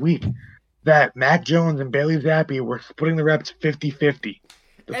said this week that Mac Jones and Bailey Zappi were splitting the reps 50-50,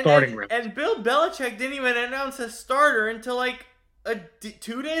 starting reps. And Bill Belichick didn't even announce a starter until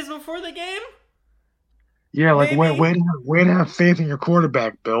 2 days before the game? Yeah, way to have faith in your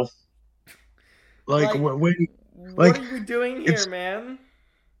quarterback, Bill. What are you doing here, man?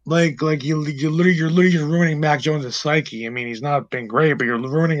 You're literally just ruining Mac Jones' psyche. I mean, he's not been great, but you're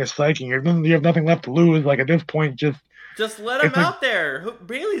ruining his psyche. You have nothing left to lose. At this point, just let him out there.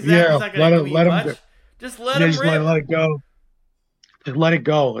 Bailey's not going to do much. Just let him rip. Let it go. Just let it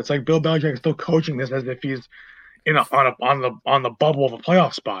go. It's like Bill Belichick is still coaching this as if he's on the bubble of a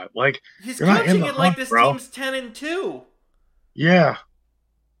playoff spot. He's coaching it like this team's 10-2. Yeah,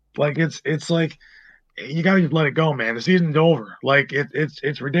 it's like you gotta just let it go, man. The season's over.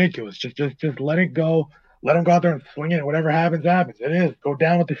 It's ridiculous. Just let it go. Let him go out there and swing it. Whatever happens, happens. It is. Go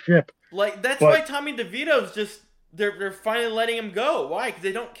down with the ship. Like that's But- why Tommy DeVito's just they're finally letting him go. Why? Because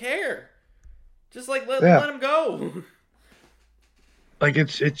they don't care. Just like let him go. Like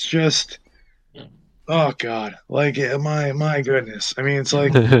it's just, oh God, like my goodness. I mean, it's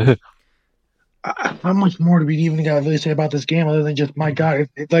like how much more do we even got to really say about this game other than just my God?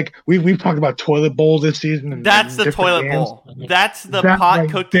 It's like we've talked about toilet bowls this season. And, That's and the different toilet games. bowl. That's the That pot right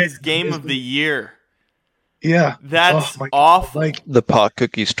cookies there game is of the year. Yeah, That's my God. awful. Like, The pot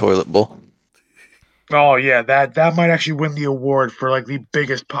cookies toilet bowl. oh yeah, that might actually win the award for like the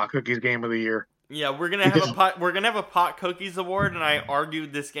biggest pot cookies game of the year. Yeah, we're gonna have a pot cookies award, and I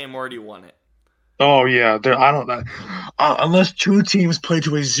argued this game already won it. Oh yeah, I don't know. Unless two teams play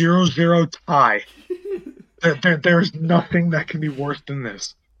to a 0-0 tie, there's nothing that can be worse than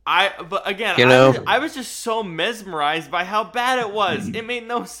this. But again, You know- I was just so mesmerized by how bad it was. It made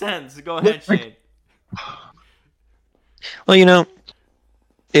no sense. Go ahead, Shane. Well, you know,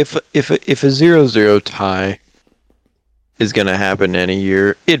 if a 0-0 tie is gonna happen any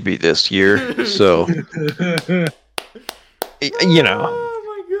year, it'd be this year. So, you know, Oh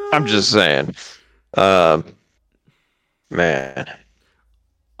my god. I'm just saying. Man.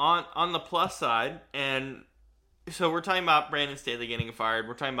 On the plus side, and so we're talking about Brandon Staley getting fired.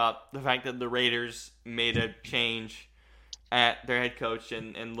 We're talking about the fact that the Raiders made a change at their head coach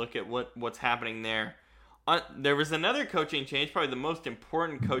and look at what's happening there. There was another coaching change, probably the most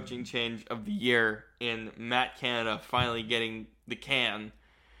important coaching change of the year in Matt Canada finally getting the can.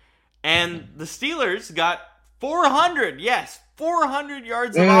 And the Steelers got 400 yards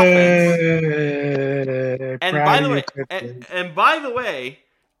of offense. And by the way,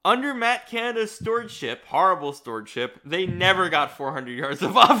 under Matt Canada's stewardship, horrible stewardship, they never got 400 yards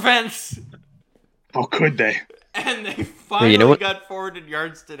of offense. How could they? And they finally you know what? got 400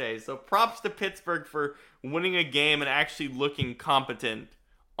 yards today. So props to Pittsburgh for winning a game and actually looking competent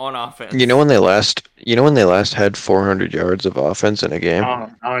on offense. You know when they last had 400 yards of offense in a game? I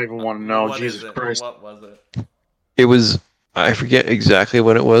don't even want to know. What Jesus is it? Christ. What was it? It was, I forget exactly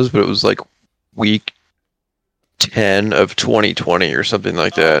when it was, but it was like week 10 of 2020 or something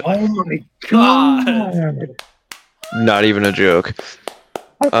like that. Oh my God. God. Not even a joke.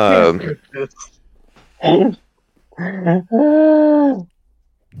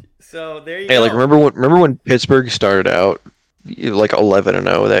 So there you Hey, go. like remember when Pittsburgh started out like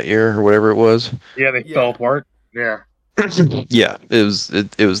 11-0 that year or whatever it was? Yeah, they fell apart. Yeah. Yeah, it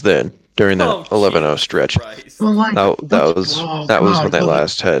was then during that Oh, 11-0 Jesus stretch. Christ. Well, like, That was when they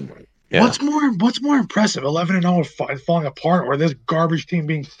last had. Yeah. What's more impressive, 11-0 falling apart, or this garbage team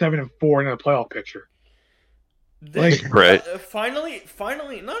being 7-4 in the playoff picture? Right. Finally,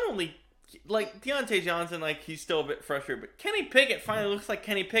 not only like Deontay Johnson, like he's still a bit frustrated, but Kenny Pickett finally looks like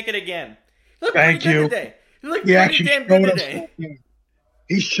Kenny Pickett again. He looked Thank pretty you. good today. He looked He pretty actually damn good showed us today. something.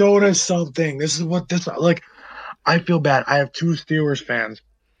 He showed us something. This is what this like. I feel bad. I have two Steelers friends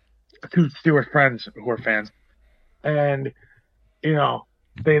who are fans, and you know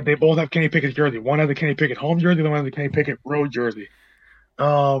they both have Kenny Pickett's jersey. One has the Kenny Pickett home jersey, the other one has the Kenny Pickett road jersey.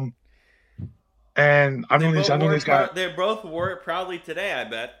 And I know these guys. They both wore it proudly today. I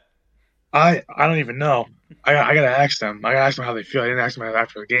bet. I don't even know. I gotta ask them. I gotta ask them how they feel. I didn't ask them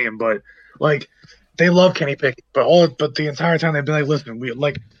after the game, but like they love Kenny Pickett. But the entire time they've been like, listen,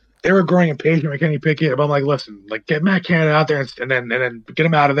 they were growing impatient with Kenny Pickett. But I'm like, listen, like get Matt Canada out there and then get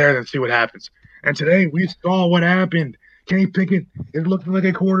him out of there and then see what happens. And today we saw what happened. Kenny Pickett is looking like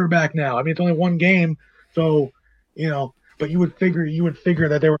a quarterback now. I mean, it's only one game, so but you would figure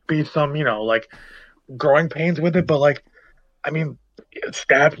that there would be some like growing pains with it. But like, I mean,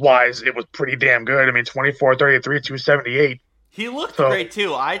 stats wise, it was pretty damn good. I mean, 24, 33, 278. He looked great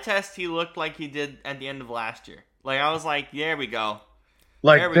too. Eye test, he looked like he did at the end of last year. Like I was like, there we go.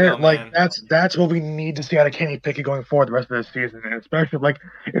 That's what we need to see out of Kenny Pickett going forward the rest of this season, and especially like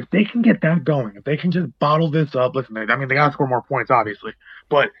if they can get that going, if they can just bottle this up. Listen, I mean they gotta score more points, obviously,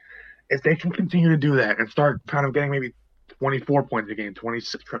 but if they can continue to do that and start kind of getting maybe 24 points a game,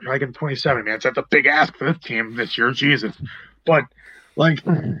 26, try to get 27, man, that's a big ask for this team this year, Jesus. But like,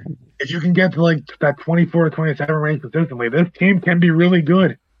 if you can get to like that 24 to 27 range consistently, this team can be really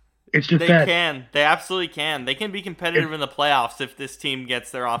good. It's just They can. They absolutely can. They can be competitive in the playoffs if this team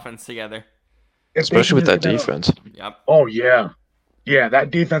gets their offense together. Especially with that defense. Yep. Oh, yeah. Yeah,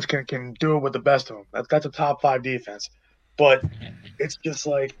 that defense can do it with the best of them. That's a top 5 defense. But it's just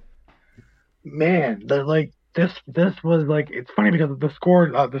like, man, they're like, this was like, it's funny because the score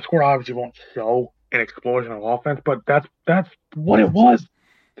obviously won't show an explosion of offense, but that's what it was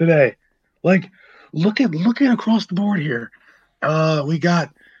today. Like, looking across the board here. We got,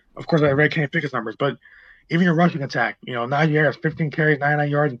 of course, I read Kenny Pickett's numbers, but even your rushing attack. Najee Harris, 15 carries, 99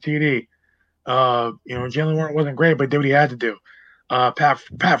 yards, and TD. Jalen Warren wasn't great, but did what he had to do.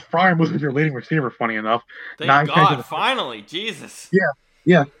 Pat Fryer was your leading receiver. Funny enough, Thank 9 catches. God, finally, Jesus.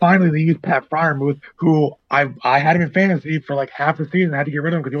 Yeah. Finally, they used Pat Fryermuth, who I had him in fantasy for like half the season. I had to get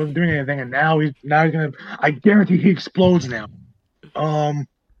rid of him because he wasn't doing anything, and now he's gonna. I guarantee he explodes now.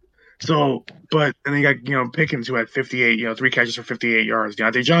 But and then you got Pickens, who had 58, 3 catches for 58 yards.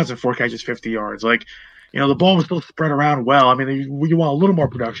 Deontay Johnson, 4 catches, 50 yards. Like, the ball was still spread around well. I mean, you want a little more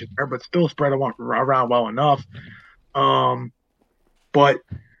production there, but still spread around well enough. But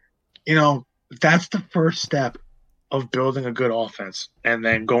that's the first step of building a good offense, and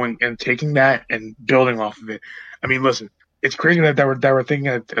then going and taking that and building off of it. I mean, listen, it's crazy that we're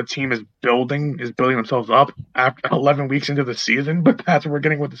thinking that a team is building themselves up after 11 weeks into the season, but that's what we're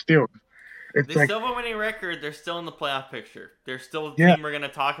getting with the Steelers. They still have a winning record. They're still in the playoff picture. They're still a team we're going to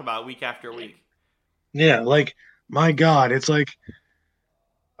talk about week after week. Yeah, like, my God, it's like,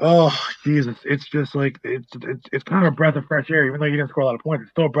 oh Jesus, it's just like it's kind of a breath of fresh air. Even though you didn't score a lot of points,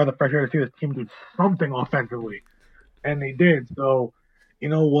 it's still a breath of fresh air to see this team do something offensively, and they did. So, you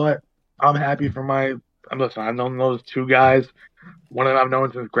know what? I'm happy for listen, I've known those two guys. One of them I've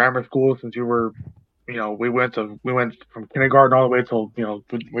known since grammar school, since we went from kindergarten all the way till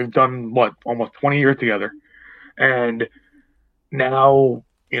we've done almost 20 years together, and now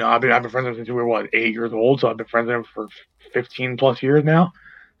I've been friends with him since we were 8 years old, so I've been friends with him for 15 plus years now.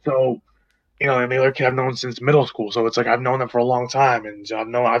 So and the other kid I've known since middle school, so it's like I've known them for a long time, and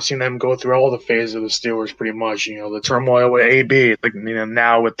I've seen them go through all the phases of the Steelers pretty much. The turmoil with AB, like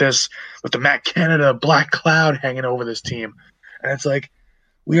now with the Matt Canada black cloud hanging over this team, and it's like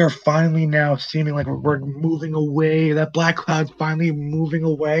we are finally now seeming like we're moving away. That black cloud's finally moving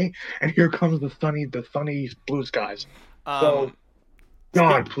away, and here comes the sunny blue skies. So,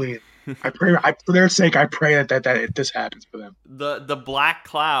 God, please, I pray for their sake. I pray that this happens for them. The black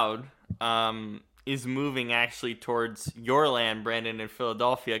cloud is moving actually towards your land, Brandon, in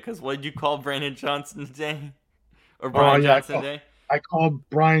Philadelphia. Because what did you call Brandon Johnson today, or Brian Johnson today? I called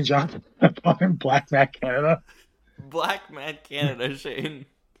Brian Johnson. I called him Black Matt Canada. Black Matt Canada, Shane.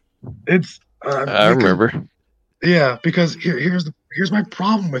 It's I remember. Yeah, because here's my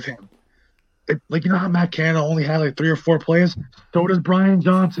problem with him. How Matt Canada only had like 3 or 4 plays? So does Brian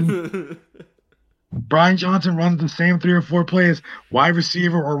Johnson. Brian Johnson runs the same 3 or 4 plays: wide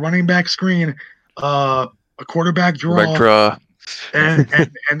receiver or running back screen, a quarterback draw, and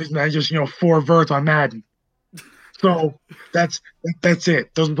just 4 verts on Madden. So that's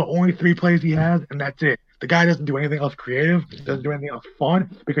it. Those are the only 3 plays he has, and that's it. The guy doesn't do anything else creative, doesn't do anything else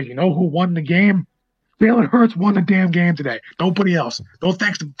fun, because you know who won the game? Jalen Hurts won the damn game today. Nobody else. No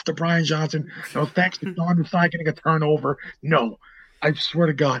thanks to Brian Johnson. No thanks to Don Desai getting a turnover. No. I swear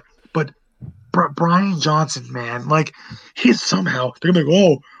to God. But Brian Johnson, man, he's somehow, they're going to be like,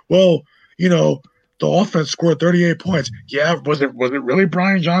 oh, well, the offense scored 38 points. Yeah, was it really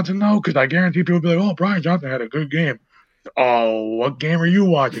Brian Johnson, though? Because I guarantee people will be like, oh, Brian Johnson had a good game. Oh, what game are you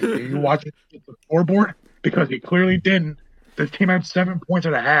watching? Are you watching the scoreboard? Because he clearly didn't. The team had 7 points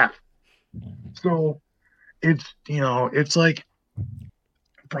at a half. So it's like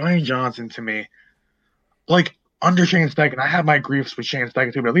Brian Johnson to me, under Shane Steichen. I have my griefs with Shane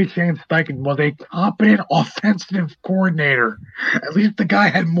Steichen too, but at least Shane Steichen was a competent offensive coordinator. At least the guy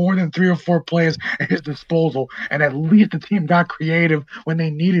had more than 3 or 4 plays at his disposal, and at least the team got creative when they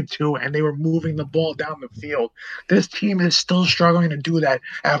needed to, and they were moving the ball down the field. This team is still struggling to do that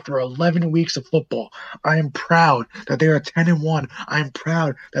after 11 weeks of football. I am proud that they are 10-1. I am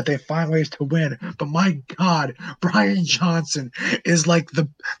proud that they find ways to win. But my God, Brian Johnson is like the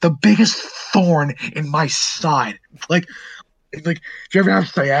biggest thorn in my side. If you ever have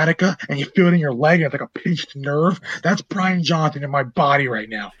sciatica and you feel it in your leg and it's like a pinched nerve, that's Brian Johnson in my body right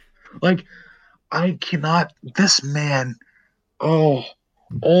now. I cannot. This man. The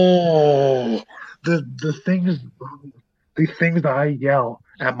things that I yell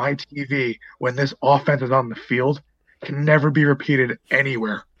at my TV when this offense is on the field can never be repeated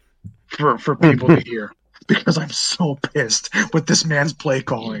anywhere for people to hear, because I'm so pissed with this man's play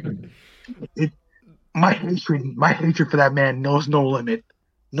calling. My hatred for that man knows no limit.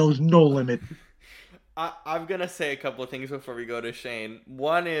 I'm gonna say a couple of things before we go to Shane.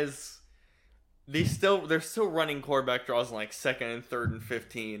 One is they're still running quarterback draws in 2nd and 3rd and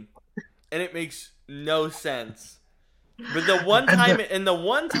 15, and it makes no sense. But the one time it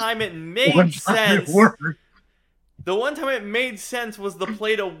made sense. The one time it made sense was the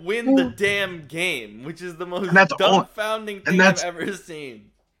play to win the damn game, which is the most dumbfounding thing I've ever seen.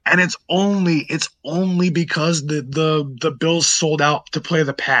 And it's only because the Bills sold out to play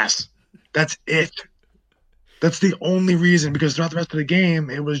the pass. That's it. That's the only reason, because throughout the rest of the game,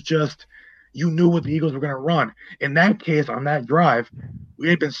 it was just you knew what the Eagles were going to run. In that case, on that drive, we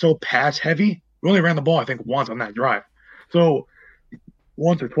had been so pass heavy. We only ran the ball, I think, once on that drive. So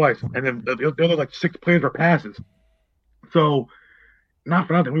once or twice, and then the other like 6 plays were passes. So not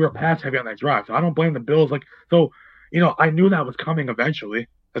for nothing, we were pass heavy on that drive. So I don't blame the Bills. Like, so I knew that was coming eventually,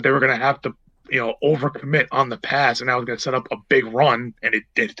 that they were going to have to overcommit on the pass, and that was going to set up a big run, and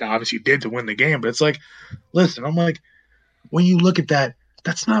it obviously did to win the game. But it's like, listen, I'm like, when you look at that,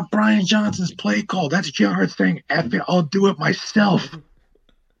 that's not Brian Johnson's play call. That's Jalen Hurts saying, "F it, I'll do it myself,"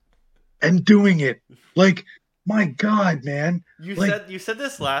 and doing it. Like, my God, man. You Like, said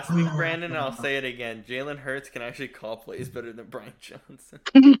this last week, Brandon, and I'll say it again. Jalen Hurts can actually call plays better than Brian Johnson.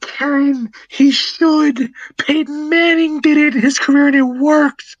 he can. He should. Peyton Manning did it in his career, and it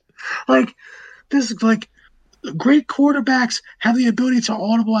worked. Like, this is like, great quarterbacks have the ability to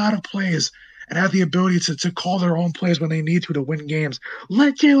audible out of plays and have the ability to call their own plays when they need to win games.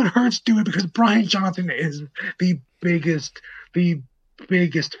 Let Jalen Hurts do it, because Brian Johnson is the biggest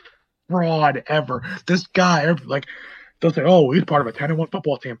fraud ever. This guy, like, they'll say, "Oh, he's part of a 10-1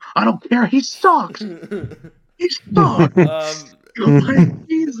 football team." I don't care. He sucks. He sucks. Like,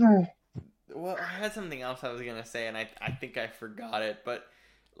 Jesus. Well, I had something else I was gonna say, and I think I forgot it. But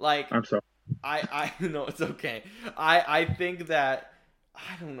like, I'm sorry. I no, it's okay. I think that,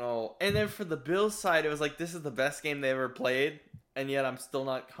 I don't know. And then for the Bills side, it was like, this is the best game they ever played, and yet I'm still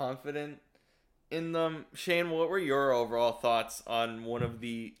not confident in them. Shane, what were your overall thoughts on one of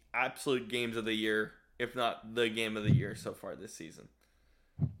the absolute games of the year, if not the game of the year so far this season?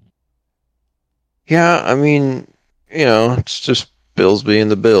 Yeah, I mean, it's just Bills being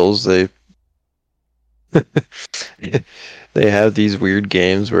the Bills. They they have these weird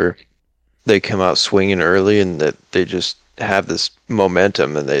games where they come out swinging early, and that they just have this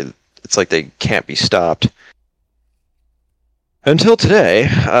momentum, and it's like they can't be stopped. Until today,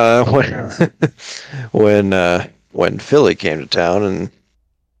 when Philly came to town and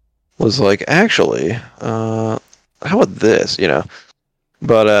was like, actually, how about this,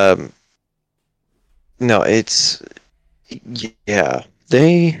 But no, it's, yeah,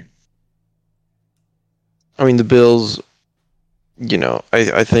 I mean, the Bills,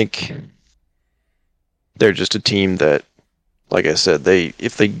 I think they're just a team that, like I said,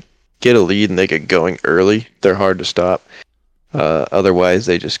 if they get a lead and they get going early, they're hard to stop. Otherwise,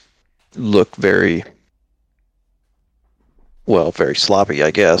 they just look very sloppy,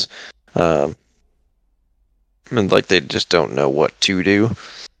 I guess. And like they just don't know what to do.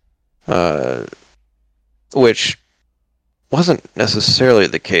 Which wasn't necessarily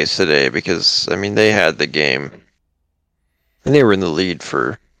the case today, because, I mean, they had the game and they were in the lead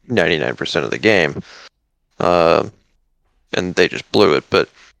for 99% of the game. And they just blew it. But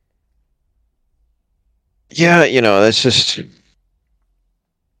yeah, that's just,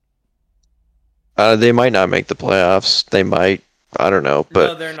 they might not make the playoffs. They might. I don't know. But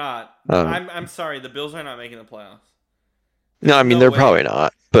no, they're not. I'm sorry. The Bills are not making the playoffs. No, I mean, they're probably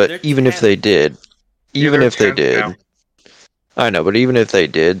not. But They're even 10th. if they did, I know, but even if they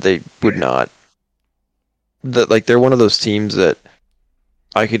did, they would not. Like, they're one of those teams that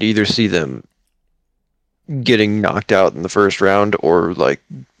I could either see them getting knocked out in the first round or, like,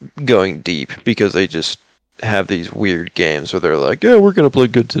 going deep, because they just have these weird games where they're like, yeah, we're going to play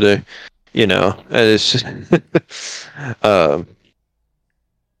good today. And it's just, but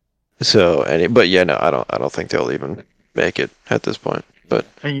yeah, no, I don't think they'll even make it at this point. But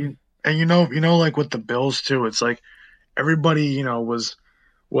And like with the Bills too, it's like everybody was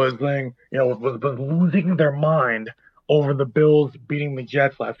saying, was losing their mind over the Bills beating the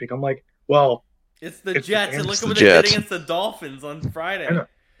Jets last week. I'm like, well, it's the Jets, and look at what they did against the Dolphins on Friday.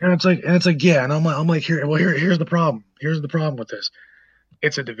 And it's like, yeah, and I'm like, here's the problem. Here's the problem with this.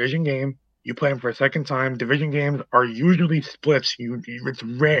 It's a division game. You play them for a second time. Division games are usually splits. It's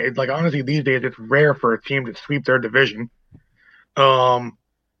rare. It's like, honestly, these days it's rare for a team to sweep their division. They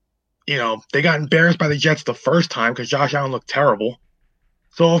got embarrassed by the Jets the first time because Josh Allen looked terrible.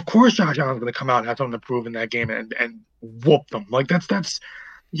 So of course Josh Allen's going to come out and have something to prove in that game and whoop them. Like, that's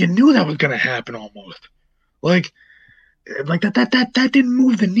you knew that was going to happen almost. Like that didn't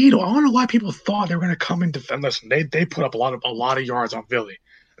move the needle. I don't know why people thought they were going to come and defend. Listen, they put up a lot of yards on Philly.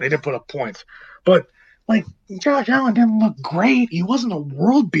 They did put up points, but like, Josh Allen didn't look great. He wasn't a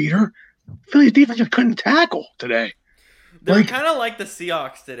world beater. Philly's defense just couldn't tackle today. They were kind of like the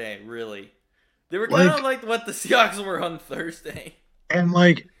Seahawks today, really. They were kind of like what the Seahawks were on Thursday. And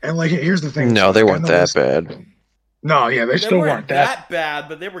here's the thing. No, they weren't that bad. No, yeah, they still weren't that bad,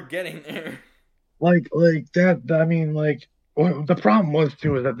 but they were getting there. Like that. I mean, like, the problem was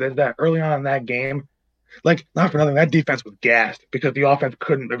too is that early on in that game, like not for nothing, that defense was gassed because the offense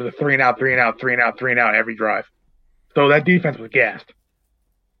couldn't. It was a 3-and-out, 3-and-out, 3-and-out, 3-and-out every drive. So that defense was gassed.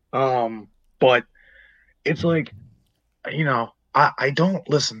 But it's like, I don't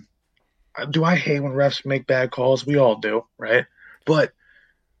listen. Do I hate when refs make bad calls? We all do, right? But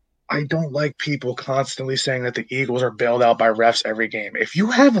I don't like people constantly saying that the Eagles are bailed out by refs every game. If you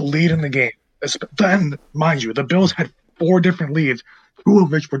have a lead in the game, then mind you, the Bills had 4 different leads, 2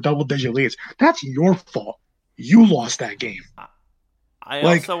 of which were double-digit leads. That's your fault. You lost that game. I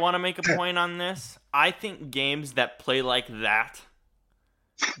also want to make a point on this. I think games that play like that,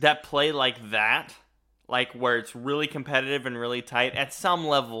 like where it's really competitive and really tight, at some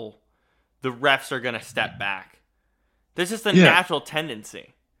level, the refs are going to step back. There's just a natural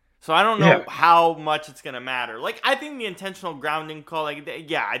tendency. So I don't know how much it's going to matter. Like, I think the intentional grounding call,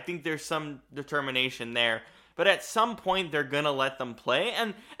 I think there's some determination there. But at some point, they're going to let them play.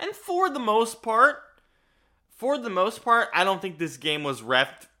 And for the most part, I don't think this game was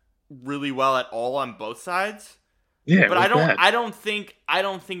reffed really well at all on both sides. Yeah, but I don't think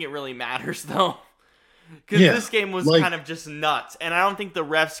it really matters though. Because this game was kind of just nuts. And I don't think the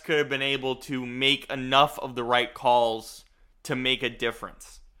refs could have been able to make enough of the right calls to make a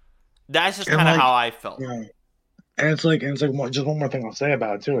difference. That's just kind of how I felt. Yeah. And it's like just one more thing I'll say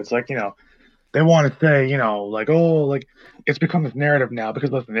about it too. It's like, they want to say, it's become this narrative now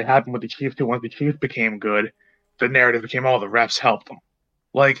because listen, it happened with the Chiefs too. Once the Chiefs became good, the narrative became, the refs helped them.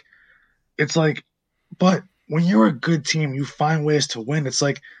 Like, it's like, but when you're a good team, you find ways to win. It's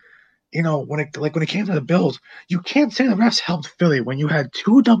like, when it came to the Bills, you can't say the refs helped Philly when you had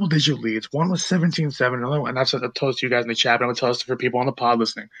 2 double-digit leads. One was 17-7, another one, and that's what I told you guys in the chat, but I'm going to tell us for people on the pod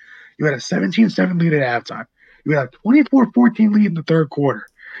listening. You had a 17-7 lead at halftime. You had a 24-14 lead in the third quarter.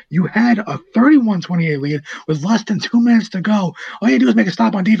 You had a 31-28 lead with less than 2 minutes to go. All you do is make a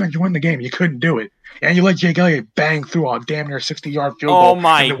stop on defense, you win the game. You couldn't do it. And you let Jake Elliott bang through a damn near 60-yard field goal. Oh,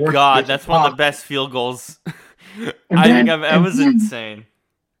 my God. That's one of the best field goals. That was insane.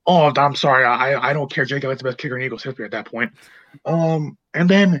 Oh, I'm sorry. I don't care. Jake Elliott's the best kicker in Eagles history at that point. And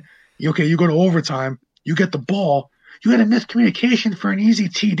then, you go to overtime. You get the ball. You had a miscommunication for an easy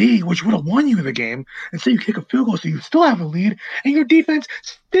TD, which would have won you the game. And so you kick a field goal, so you still have a lead, and your defense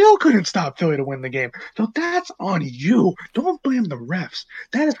still couldn't stop Philly to win the game. So that's on you. Don't blame the refs.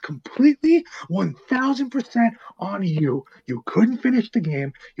 That is completely 1,000% on you. You couldn't finish the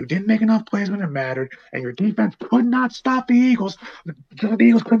game. You didn't make enough plays when it mattered, and your defense could not stop the Eagles. The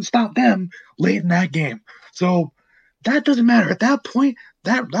Eagles couldn't stop them late in that game. So that doesn't matter. At that point,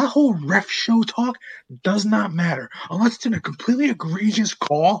 that whole ref show talk does not matter. Unless it's in a completely egregious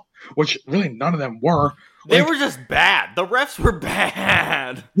call, which really none of them were. They were just bad. The refs were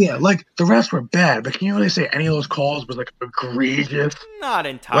bad. Yeah, the refs were bad. But can you really say any of those calls was egregious? Not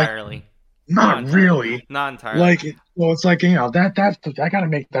entirely. Not really. Not entirely. It's like, that's I gotta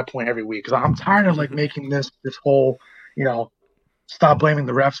make that point every week because I'm tired of making this whole, stop blaming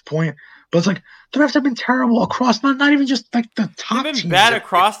the refs point. But it's like the refs have been terrible across not even just the top teams. They've been bad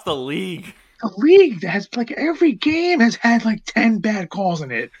across the league. The league has every game has had 10 bad calls in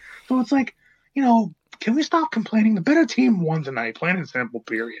it. So it's like, can we stop complaining? The better team won tonight, plain and simple,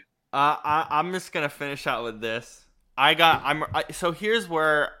 period. I'm just gonna finish out with this. So here's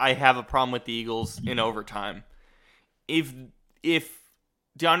where I have a problem with the Eagles in overtime. If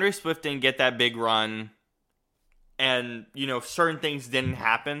DeAndre Swift didn't get that big run, and certain things didn't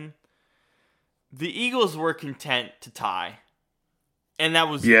happen, the Eagles were content to tie. And that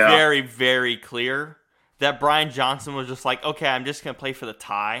was very, very clear that Brian Johnson was just like, okay, I'm just going to play for the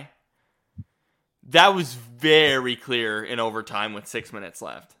tie. That was very clear in overtime with 6 minutes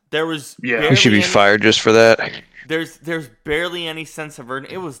left. There was he should be fired just for that. There's barely any sense of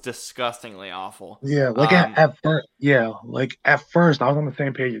urgency. It was disgustingly awful. Yeah, at first, I was on the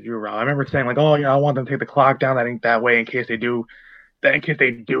same page as you, Rob. I remember saying I want them to take the clock down that way in case they do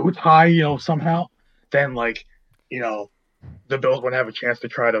tie, somehow, then the Bills wouldn't have a chance to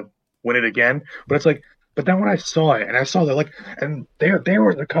try to win it again. But it's but then when I saw it, and I saw that and there were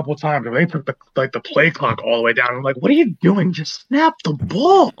a couple of times where they took the play clock all the way down. I'm like, what are you doing? Just snap the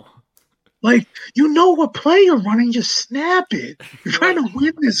ball. What play you're running, just snap it. You're trying to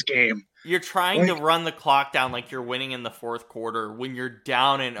win this game. You're trying to run the clock down like you're winning in the fourth quarter when you're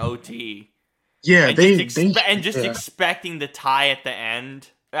down in OT. Yeah, expecting the tie at the end.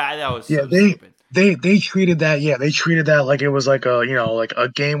 That was stupid. They treated that. Yeah, they treated that like it was a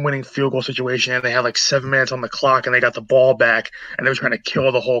game-winning field goal situation, and they had 7 minutes on the clock, and they got the ball back, and they were trying to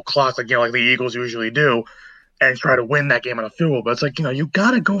kill the whole clock, like the Eagles usually do, and try to win that game on a field goal. But it's you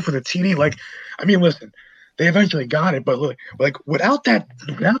got to go for the TD. Listen, they eventually got it, but without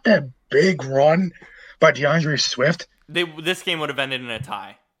that big run But DeAndre Swift, This game would have ended in a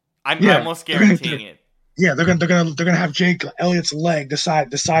tie. I'm Yeah. almost guaranteeing it. yeah, they're gonna have Jake Elliott's leg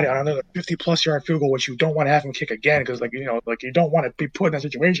decided on another 50+ yard field goal, which you don't want to have him kick again because you don't want to be put in that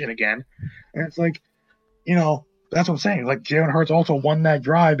situation again. And it's like, that's what I'm saying. Like Jalen Hurts also won that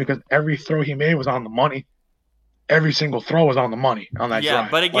drive because every throw he made was on the money. Every single throw was on the money on that drive. Yeah,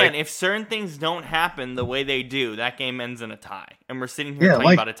 but again, if certain things don't happen the way they do, that game ends in a tie, and we're sitting here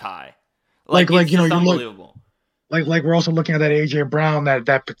talking about a tie. It's just unbelievable. Like we're also looking at that AJ Brown,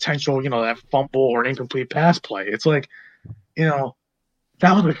 that potential, that fumble or incomplete pass play. It's like, that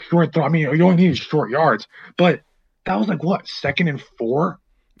was a short throw. I mean, you only needed short yards, but that was like what, 2nd and 4?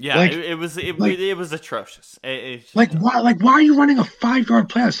 Yeah, it was atrocious. Why are you running a 5-yard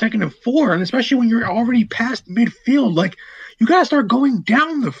play on 2nd and 4, and especially when you're already past midfield? Like, you gotta start going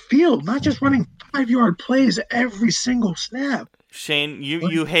down the field, not just running 5-yard plays every single snap. Shane,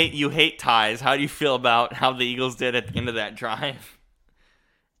 you hate ties. How do you feel about how the Eagles did at the end of that drive?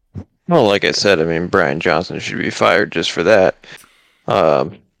 Well, like I said, I mean, Brian Johnson should be fired just for that.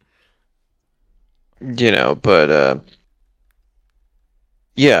 But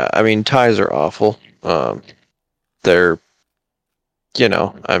yeah, I mean, ties are awful. They're,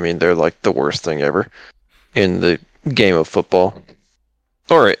 they're like the worst thing ever in the game of football,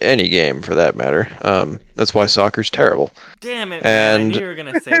 or any game for that matter. That's why soccer's terrible. Damn it, man. I knew you were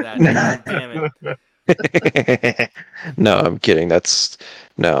going to say that. God damn it. No, I'm kidding.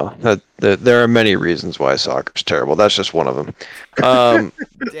 There are many reasons why soccer's terrible. That's just one of them.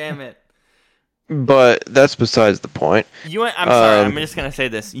 Damn it. But that's besides the point. I'm sorry. I'm just gonna say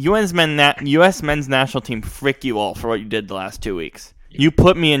this. U.S. men's national team. Frick you all for what you did the last 2 weeks. You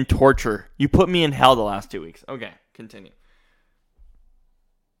put me in torture. You put me in hell the last 2 weeks. Okay, continue.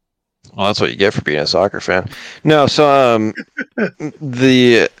 Well, that's what you get for being a soccer fan. No, so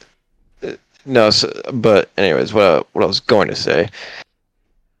but anyways, what I was going to say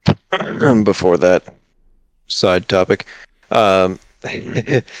before that side topic, I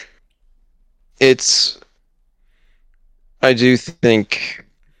do think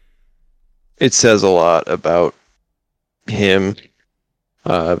it says a lot about him,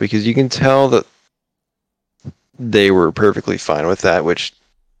 because you can tell that they were perfectly fine with that, which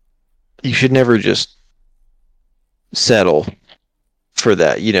you should never just settle for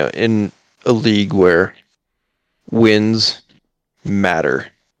that, in a league where wins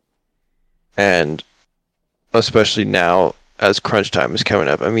matter. And especially now, as crunch time is coming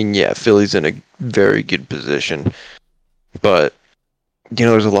up. I mean, yeah, Philly's in a very good position, but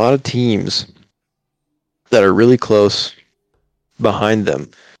there's a lot of teams that are really close behind them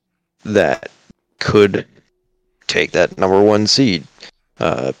that could take that number 1 seed.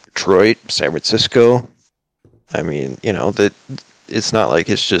 Detroit, San Francisco. I mean, that it's not like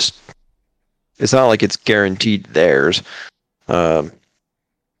it's guaranteed theirs.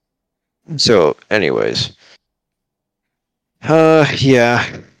 So, anyways. Yeah.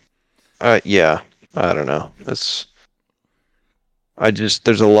 Yeah. I don't know. There's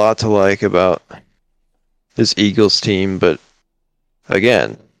a lot to like about this Eagles team, but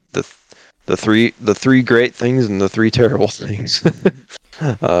again, the three great things and the 3 terrible things.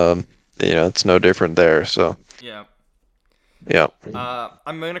 It's no different there. So yeah. Yeah.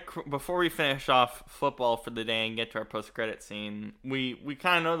 I'm gonna before we finish off football for the day and get to our post-credit scene. We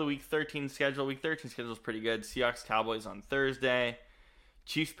kind of know the Week 13 schedule. Week 13 schedule is pretty good. Seahawks Cowboys on Thursday.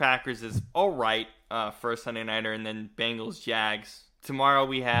 Chiefs Packers is all right for a Sunday nighter, and then Bengals Jags. Tomorrow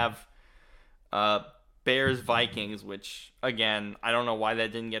we have Bears Vikings, which again I don't know why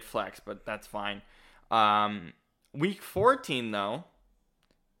that didn't get flexed, but that's fine. Week 14 though.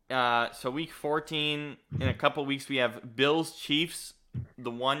 So Week 14, in a couple weeks, we have Bills Chiefs, the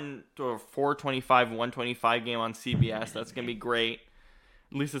 425-125 game on CBS. That's going to be great.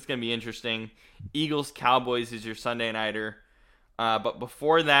 At least it's going to be interesting. Eagles Cowboys is your Sunday nighter. But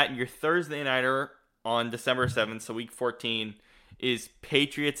before that, your Thursday nighter on December 7th, so Week 14, is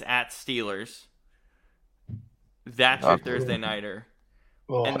Patriots at Steelers. That's your Thursday nighter.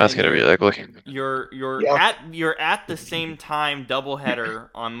 And that's gonna be ugly. You're at the same time doubleheader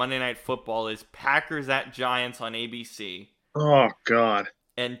on Monday Night Football is Packers at Giants on ABC. Oh God.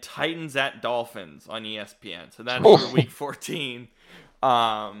 And Titans at Dolphins on ESPN. So that's your Week 14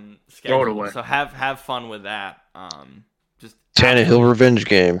 schedule. So have fun with that. Just Tannehill revenge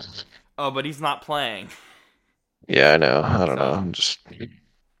game. Oh, but he's not playing. Yeah, I know. I don't know. I'm just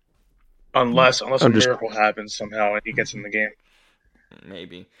unless a miracle happens somehow and he gets in the game.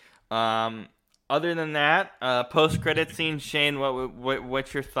 Maybe. Other than that, post-credit scene, Shane.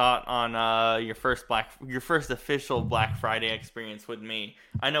 What's your thought on your first official Black Friday experience with me?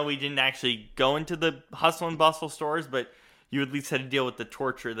 I know we didn't actually go into the hustle and bustle stores, but you at least had to deal with the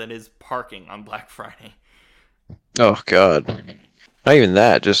torture that is parking on Black Friday. Oh God, not even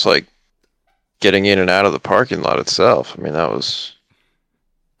that. Just like getting in and out of the parking lot itself. I mean, that was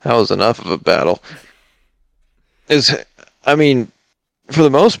enough of a battle. I mean, for the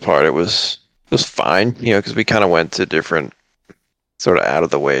most part, it was fine, because we kind of went to different sort of out of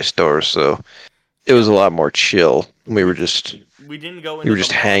the way stores, so it was a lot more chill. We were just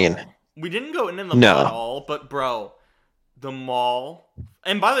hanging. We didn't go into the mall No. at all, but bro, the mall.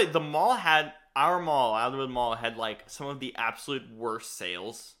 And by the way, Outwood Mall had like some of the absolute worst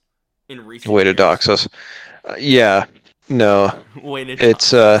sales in recent Way to years. dox us. Yeah. No. Way to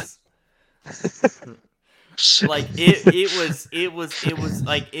dox us. Like it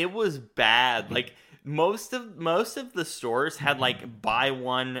was bad. Like most of the stores had like buy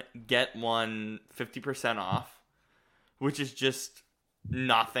one get one 50% off, which is just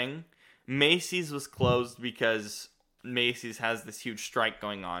nothing. Macy's was closed because Macy's has this huge strike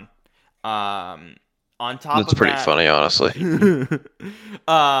going on. On top That's of pretty that, funny, honestly.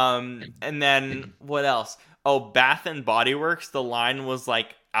 and then what else? Oh, Bath and Body Works, the line was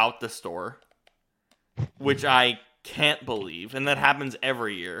like out the store, which I can't believe, and that happens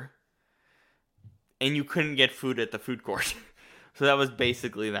every year. And you couldn't get food at the food court. So that was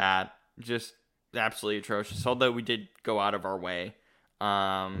basically that. Just absolutely atrocious. Although we did go out of our way.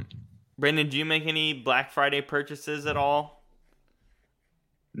 Brandon, do you make any Black Friday purchases at all?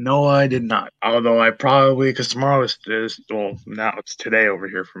 No, I did not. Although I probably, because tomorrow well, now it's today over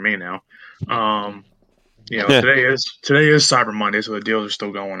here for me now. Today is Cyber Monday, so the deals are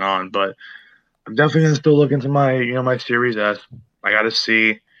still going on. But I'm definitely gonna still look into my my Series S. I got to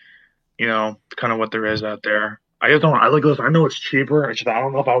see kind of what there is out there. I just don't. I like this. I know it's cheaper. It's just I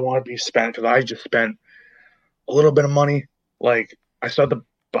don't know if I want to be spent because I just spent a little bit of money. Like I started to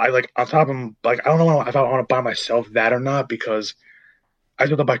buy on top of I don't know if I want to buy myself that or not because I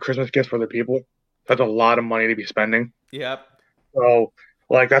still have to buy Christmas gifts for other people. That's a lot of money to be spending. Yep. So,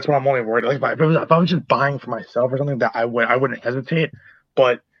 that's what I'm only worried. Like, if I was just buying for myself or something, that I wouldn't hesitate.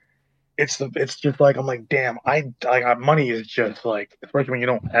 But it's just like I'm like, damn, money is just like, especially when you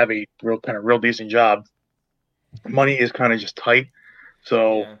don't have a real decent job, money is kind of just tight.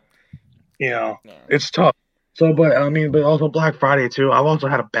 So, it's tough. So, but also Black Friday too. I've also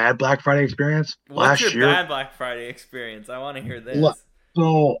had a bad Black Friday experience What's last your year. bad Black Friday experience? I want to hear this.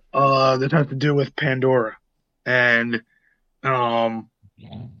 So, this has to do with Pandora, and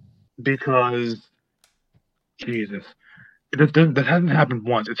because Jesus, that hasn't happened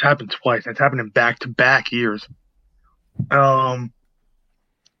once. It's happened twice. It's happened in back-to-back years. Around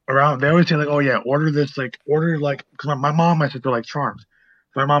they always say like, oh yeah, order this because my mom and my sister like charms.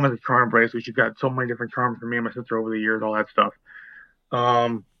 So my mom has a charm bracelet. She's got so many different charms for me and my sister over the years, all that stuff.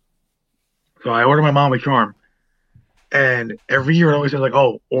 So I ordered my mom a charm. And every year it always says like,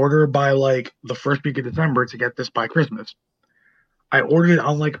 oh, order by like the first week of December to get this by Christmas. I ordered it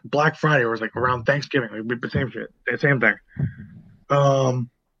on like Black Friday or it was like around Thanksgiving, like the same shit, the same thing.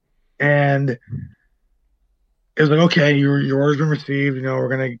 And it was like, okay, your order's been received. We're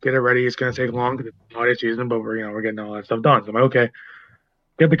gonna get it ready. It's gonna take long because it's holiday season, but we're getting all that stuff done. So I'm like, okay,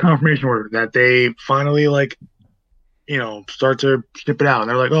 get the confirmation order that they finally start to ship it out. And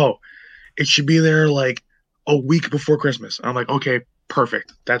they're like, oh, it should be there like a week before Christmas. And I'm like, okay,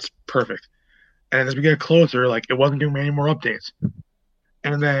 perfect. That's perfect. And as we get closer, like it wasn't doing any more updates.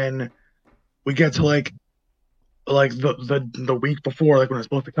 And then we get to like the week before, like when it's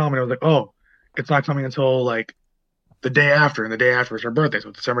supposed to come, and I was like, oh, it's not coming until like the day after, and the day after is her birthday,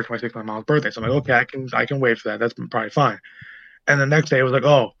 so December 26th, my mom's birthday. So I'm like, okay, I can wait for that. That's probably fine. And the next day it was like,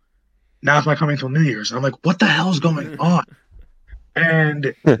 oh, now it's not coming until New Year's. And I'm like, what the hell's going on?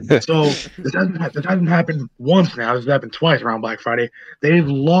 And so this hasn't happened once now. This has happened twice around Black Friday. They've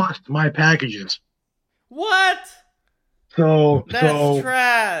lost my packages. What? That's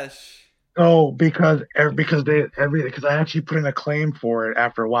trash. Oh, because I actually put in a claim for it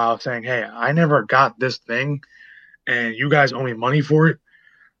after a while, saying, "Hey, I never got this thing, and you guys owe me money for it."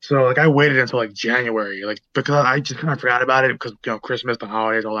 So like I waited until like January, like because I just kind of forgot about it because Christmas, the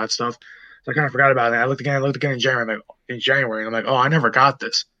holidays, all that stuff. So I kind of forgot about it. I looked again in January, and I'm like, oh, I never got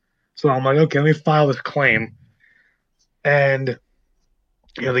this. So I'm like, okay, let me file this claim, and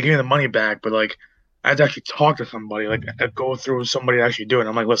they gave me the money back, but like I had to actually talk to somebody, like go through somebody to actually do it. And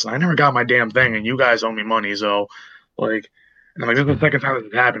I'm like, listen, I never got my damn thing, and you guys owe me money, so like. And I'm like, this is the second time this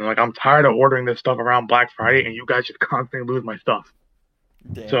has happened. Like, I'm tired of ordering this stuff around Black Friday, and you guys just constantly lose my stuff.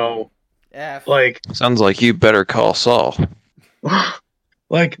 Damn. So F. Like, Sounds like you better call Saul.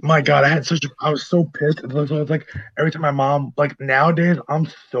 like my God, I was so pissed. It was like every time my mom, like nowadays, I'm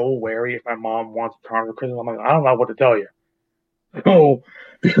so wary if my mom wants to turn for Christmas. I'm like, I don't know what to tell you. So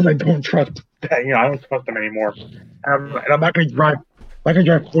because I don't trust that, I don't trust them anymore. And I'm not gonna drive. I'm not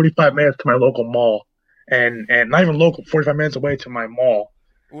gonna drive 45 minutes to my local mall, and not even local, 45 minutes away to my mall,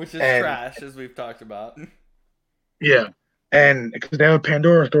 Which is and trash, as we've talked about. yeah, and because they have a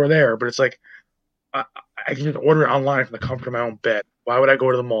Pandora store there, but it's like I, I can just order it online from the comfort of my own bed. Why would I go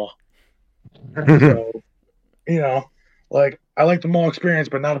to the mall? So like I like the mall experience,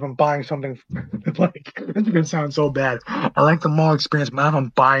 but not if I'm buying something. Like it's gonna sound so bad. I like the mall experience, but not if I'm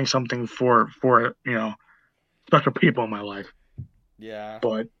buying something for special people in my life. Yeah.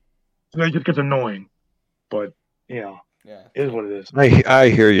 But that just gets annoying. But Yeah. it is what it is. I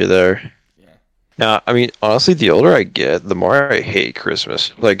hear you there. Yeah. Now, I mean, honestly, the older I get, the more I hate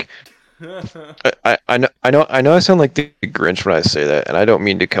Christmas. Like, I know I sound like the Grinch when I say that, and I don't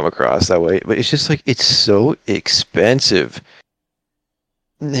mean to come across that way, but it's just like it's so expensive.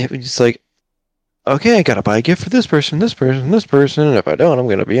 It was just like, okay, I gotta buy a gift for this person, this person, this person, and if I don't, I'm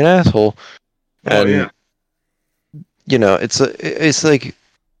gonna be an asshole. Oh And yeah. it's like.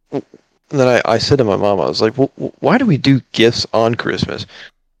 Then I said to my mom, I was like, well, why do we do gifts on Christmas?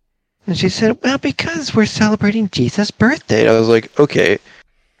 And she said, well, because we're celebrating Jesus' birthday. And I was like, okay,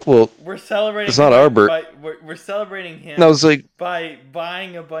 well, we're celebrating. It's not our birthday. We're celebrating him. And I was like, by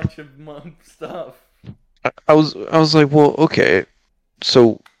buying a bunch of stuff. I was like, well, okay,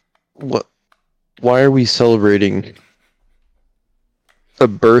 so what? Why are we celebrating a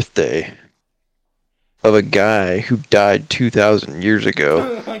birthday of a guy who died 2,000 years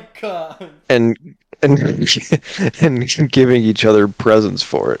ago? Oh my God. And and giving each other presents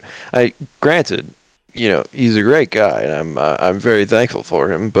for it. Granted, he's a great guy, and I'm very thankful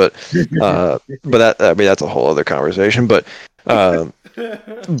for him. But that's a whole other conversation. But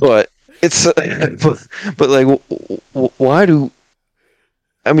it's but like, why do?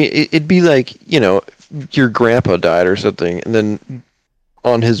 I mean, it'd be like your grandpa died or something, and then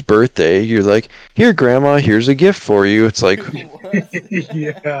on his birthday, you're like, "Here, Grandma, here's a gift for you." It's like,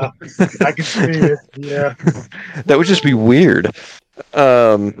 Yeah, I can see it. Yeah, that would just be weird.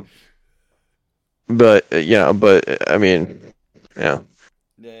 But I mean, yeah.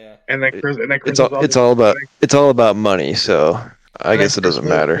 Yeah. and then It's all about money. So I guess it doesn't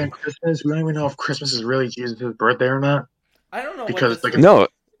matter. And Christmas, we don't even know if Christmas is really Jesus' birthday or not. I don't know Because what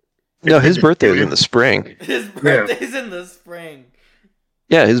No, his birthday is in the spring. His birthday's in the spring.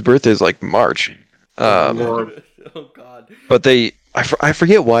 Yeah, his birthday is like March. Lord. Oh God. But I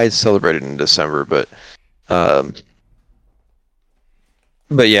forget why it's celebrated in December, but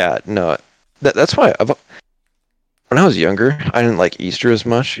yeah, no, that's why when I was younger, I didn't like Easter as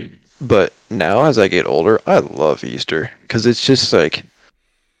much, but now as I get older, I love Easter because it's just like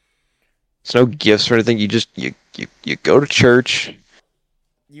it's no gifts or anything. You just you go to church,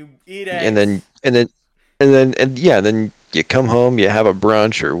 You eat eggs. and then you come home, you have a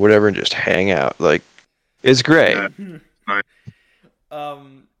brunch or whatever, and just hang out. Like it's great.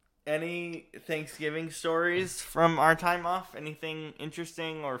 Any Thanksgiving stories from our time off? Anything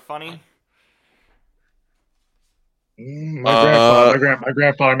interesting or funny? My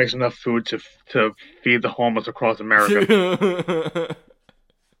grandfather makes enough food to feed the homeless across America.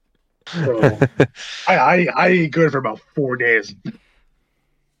 So I eat good for about 4 days.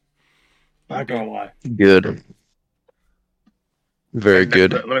 Not gonna lie. Good. Very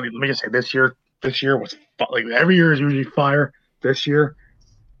good. Let me just say this year was like every year is usually fire. This year,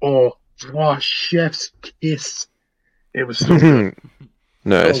 chef's kiss. It was so good.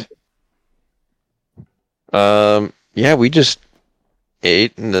 Nice. Yeah, we just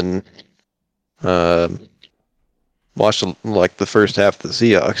ate and then watched like the first half of the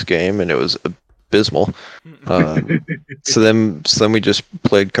Seahawks game, and it was abysmal. So then we just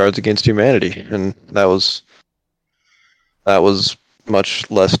played Cards Against Humanity, and that was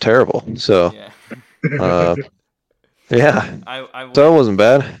much less terrible. So yeah, so it wasn't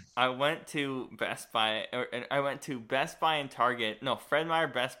bad. I went to Best Buy, and Target. No, Fred Meyer,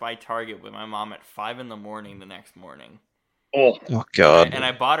 Best Buy, Target with my mom at 5 a.m. the next morning. Oh God! And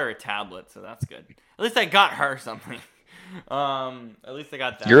I bought her a tablet, so that's good. At least I got her something. At least I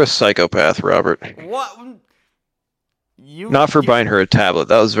got that. You're a psychopath, Robert. What? Not for buying her a tablet.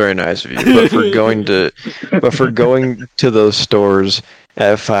 That was very nice of you. But for going to those stores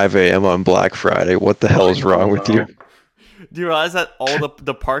at 5 a.m. on Black Friday, what the hell is wrong with you? Do you realize that all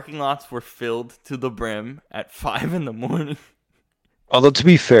the parking lots were filled to the brim at 5 a.m? Although to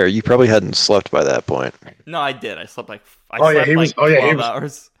be fair, you probably hadn't slept by that point. No, I did. I slept like 12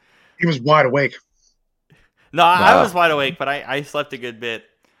 hours. He was wide awake. No, I Wow. was wide awake, but I slept a good bit.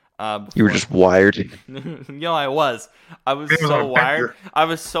 You were Before. just wired. I was. I was It was so on wired. Vector. I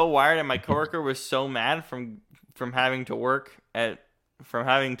was so wired, and my coworker was so mad from having to work that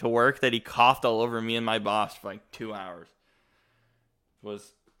he coughed all over me and my boss for like 2 hours. It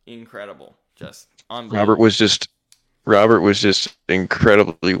was incredible, just unbelievable. Robert was just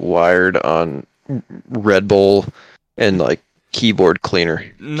incredibly wired on Red Bull and like keyboard cleaner.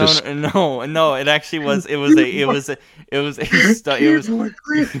 No, Just no. It actually was. It was a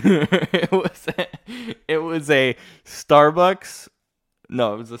Starbucks.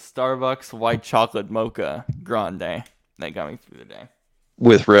 No, it was a Starbucks white chocolate mocha grande that got me through the day.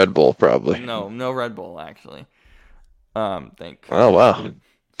 with Red Bull, probably. No Red Bull actually. Thank. Oh wow,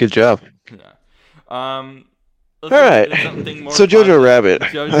 good job. Yeah. All right. Something more So Jojo fun. Rabbit.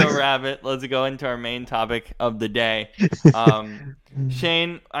 Jojo Rabbit. Let's go into our main topic of the day.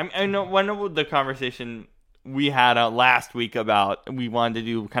 Shane, I know the conversation we had last week about we wanted to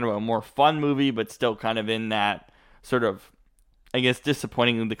do kind of a more fun movie, but still kind of in that sort of, I guess,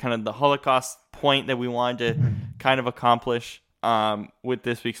 disappointing the kind of the Holocaust point that we wanted to kind of accomplish with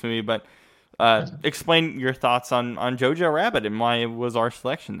this week's movie. But explain your thoughts on Jojo Rabbit and why it was our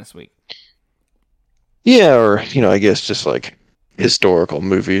selection this week. Yeah, or I guess just like historical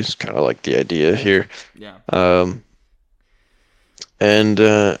movies, kind of like the idea here. Yeah. And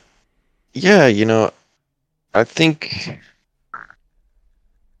yeah, I think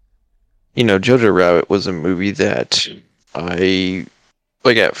Jojo Rabbit was a movie that I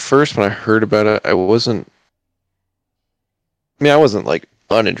like at first when I heard about it, I wasn't like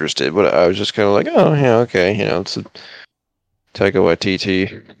uninterested, but I was just kind of like, oh yeah, okay, it's a Taika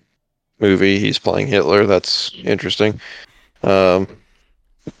Waititi movie. He's playing Hitler. That's interesting. I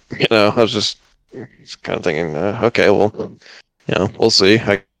was just kind of thinking, okay, well, we'll see,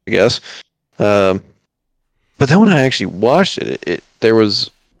 I guess. But then when I actually watched it, there was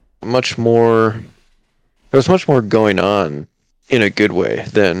much more going on in a good way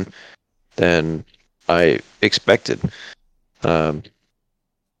than I expected. And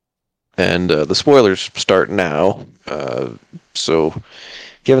the spoilers start now. So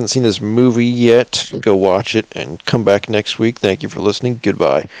if you haven't seen this movie yet, go watch it and come back next week. Thank you for listening.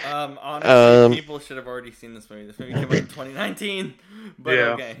 Goodbye. Honestly, people should have already seen this movie. This movie came out in 2019, but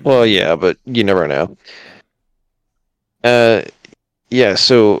Yeah. okay. Well, yeah, but you never know. Yeah,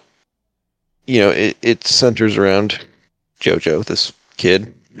 so, it centers around Jojo, this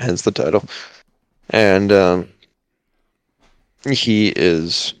kid, hence the title. And he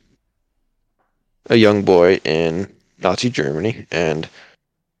is a young boy in Nazi Germany, and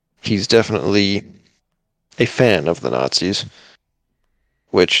he's definitely a fan of the Nazis,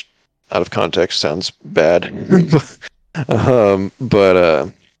 which, out of context, sounds bad.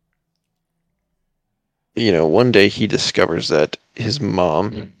 But one day he discovers that his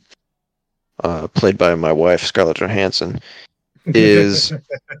mom, played by my wife Scarlett Johansson, is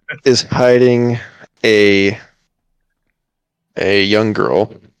hiding a young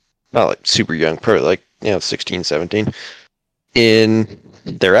girl, not like super young, probably like 16, 17, in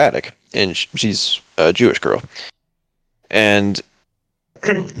their attic, and she's a Jewish girl. And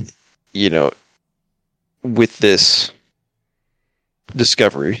with this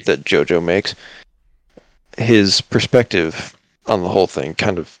discovery that Jojo makes, his perspective on the whole thing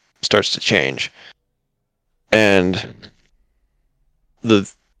kind of starts to change. And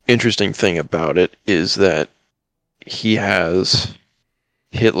the interesting thing about it is that he has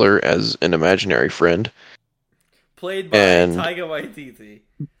Hitler as an imaginary friend. Played by Taika Waititi.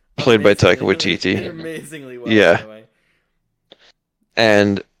 Played by Taika Waititi. Amazingly well, Yeah. by the way.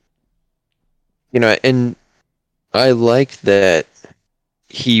 And, and I like that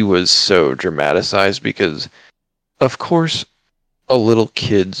he was so dramatized because, of course, a little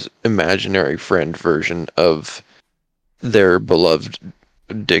kid's imaginary friend version of their beloved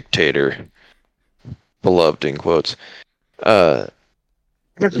dictator, beloved in quotes, of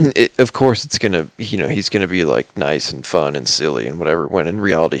course it's gonna, he's gonna be like nice and fun and silly and whatever, when in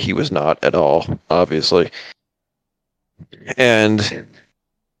reality he was not at all, obviously. But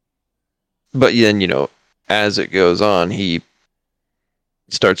then, as it goes on, he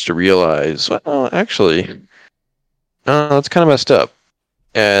starts to realize, well, actually, that's kind of messed up.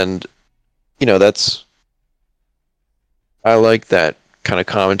 And, I like that kind of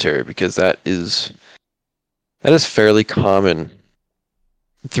commentary because that is fairly common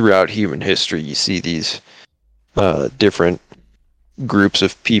throughout human history. You see these different groups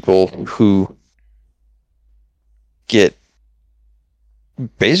of people who get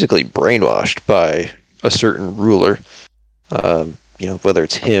basically brainwashed by a certain ruler, whether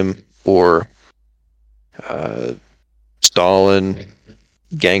it's him or Stalin,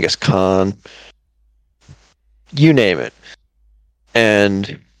 Genghis Khan, you name it.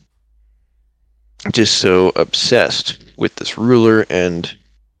 And just so obsessed with this ruler and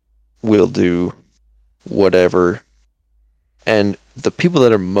will do whatever. And the people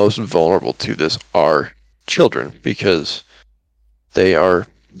that are most vulnerable to this are children because they are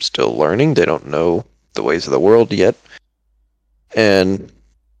still learning. They don't know the ways of the world yet. And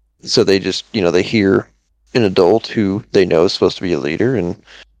so they just, they hear an adult who they know is supposed to be a leader, and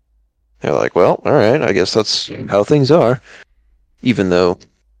they're like, well, all right, I guess that's how things are. Even though,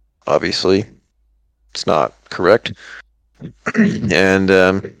 obviously, it's not correct.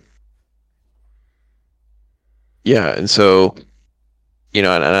 And, yeah, and so, and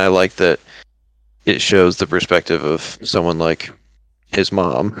I like that it shows the perspective of someone like his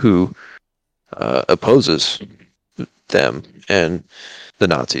mom who opposes them and the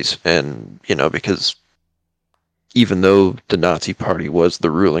Nazis. And, because even though the Nazi party was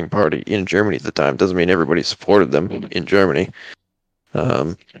the ruling party in Germany at the time, doesn't mean everybody supported them in Germany.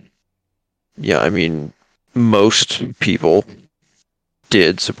 Yeah, I mean, most people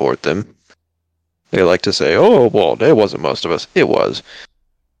did support them. They like to say, oh, well, it wasn't most of us. It was.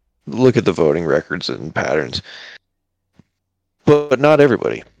 Look at the voting records and patterns. But not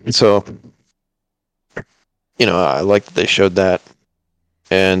everybody. So, I like that they showed that.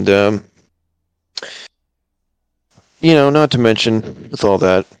 And, not to mention, with all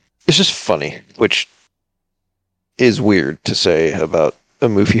that, it's just funny, which is weird to say about a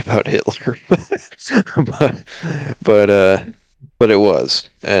movie about Hitler. but it was.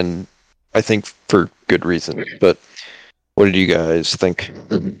 And I think for good reason. But what did you guys think?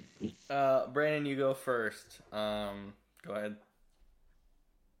 Brandon, you go first. Go ahead.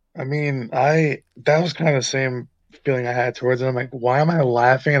 I mean, that was kind of the same feeling I had towards it. I'm like, why am I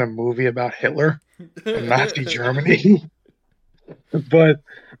laughing at a movie about Hitler and Nazi Germany? but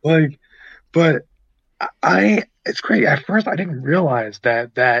like, but it's great. At first, I didn't realize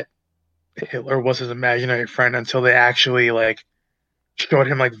that Hitler was his imaginary friend until they actually like showed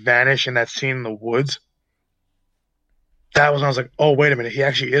him like vanish in that scene in the woods. That was when I was like, oh wait a minute, he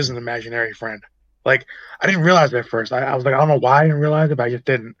actually is an imaginary friend. Like I didn't realize it at first. I was like, I don't know why I didn't realize it, but I just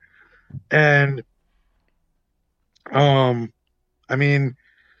didn't. And I mean,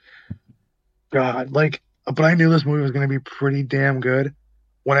 God, like, but I knew this movie was gonna be pretty damn good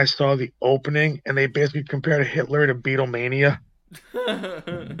when I saw the opening and they basically compared Hitler to Beatlemania.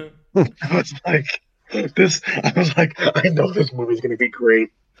 I was like, I was like, I know this movie's gonna be great.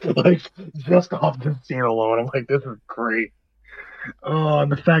 Like, just off this scene alone, I'm like, this is great. Oh,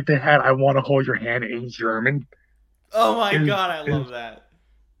 and the fact they had "I Want to Hold Your Hand" in German Oh my is god, I is love that.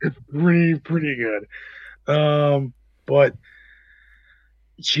 is pretty good. But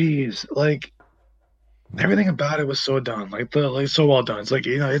geez, like everything about it was so done, like so well done. It's like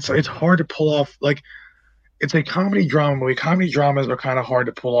it's hard to pull off. Like it's a comedy drama movie. Comedy dramas are kind of hard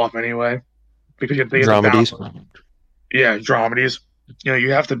to pull off anyway because they have to balance. Dramedies? Yeah, dramedies.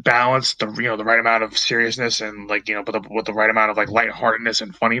 You have to balance the right amount of seriousness and like with the right amount of like lightheartedness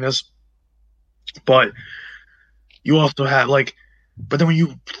and funniness. But you also have like, but then when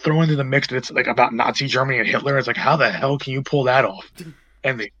you throw into the mix that it's like about Nazi Germany and Hitler, it's like how the hell can you pull that off?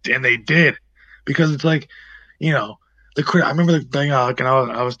 And they did because it's like I remember the thing like, and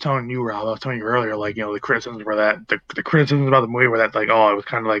I was telling you, Rob, I was telling you earlier, like the criticisms were that the criticisms about the movie were that like, oh, it was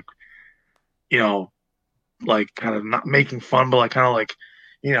kind of like you know like kind of not making fun, but like kind of like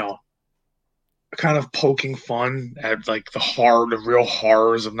you know kind of poking fun at like the real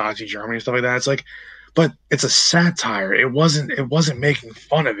horrors of Nazi Germany and stuff like that. It's like, but it's a satire. It wasn't making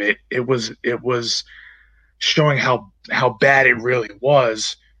fun of it. It was showing how bad it really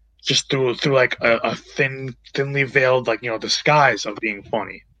was, just through like a thinly veiled like disguise of being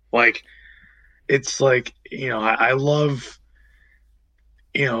funny. Like it's like I love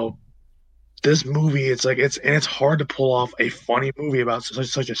you know this movie. It's like it's hard to pull off a funny movie about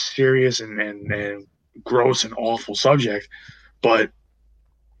such a serious and gross and awful subject, but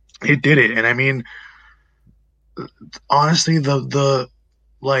it did it. And I mean, honestly, the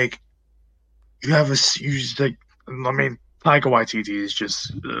like you have a you just like I mean, Taika Waititi is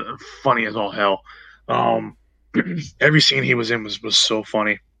just funny as all hell. Um, every scene he was in was so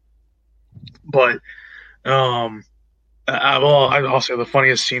funny. But I'll say the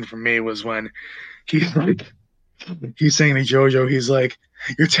funniest scene for me was when he's like he's saying to JoJo, he's like,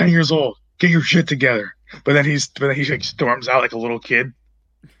 "You're 10 years old. Get your shit together." But then he like storms out like a little kid.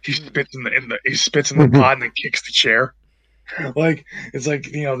 He spits in the pot and then kicks the chair. Like it's like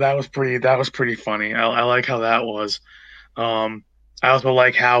that was pretty funny. I like how that was. Um, I also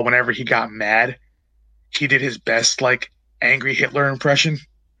like how whenever he got mad, he did his best like angry Hitler impression.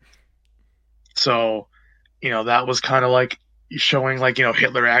 So that was kind of like showing like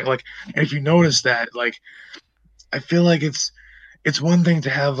Hitler act like. And if you notice that, like, I feel like it's one thing to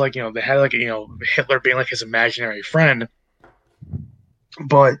have like they had like Hitler being like his imaginary friend,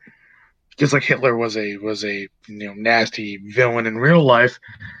 but just like Hitler was a nasty villain in real life,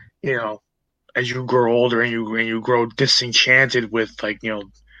 you know as you grow older and you grow disenchanted with like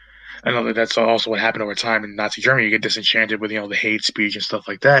I know that that's also what happened over time in Nazi Germany. You get disenchanted with the hate speech and stuff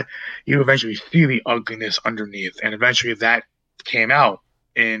like that. You eventually see the ugliness underneath, and eventually that came out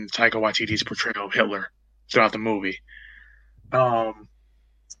in Taika Waititi's portrayal of Hitler throughout the movie. Um,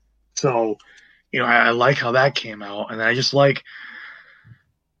 so I like how that came out, and I just like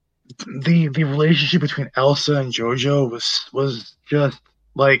the relationship between Elsa and JoJo was just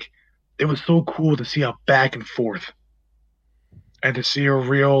like it was so cool to see a back and forth and to see a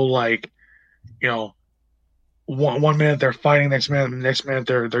real like you know one minute they're fighting, next minute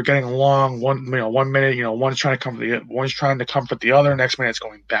they're getting along. 1 minute one's trying to comfort the other. Next minute it's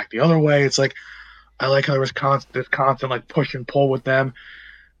going back the other way. It's like I like how there was this constant like push and pull with them,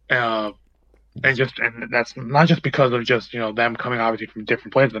 uh, and that's not just because of just them coming obviously from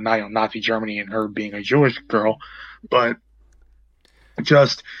different places, and not Nazi Germany and her being a Jewish girl, but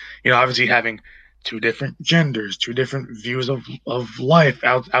just obviously having two different genders, two different views of life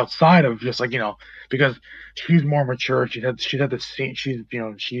outside of just like because she's more mature. She's had the scene.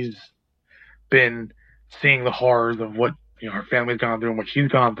 She's been seeing the horrors of what her family's gone through and what she's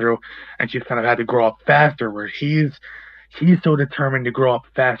gone through, and she's kind of had to grow up faster. Where he's so determined to grow up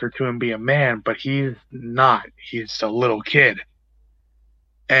faster too and be a man, but he's not. He's a little kid,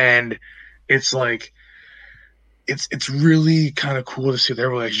 and it's like it's really kind of cool to see their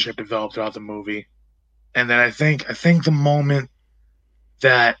relationship develop throughout the movie. And then I think the moment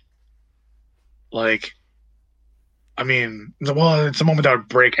that like I mean, well, it's a moment that would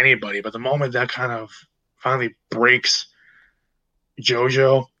break anybody, but the moment that kind of finally breaks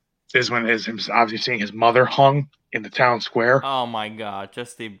JoJo is when him obviously seeing his mother hung in the town square. Oh my god,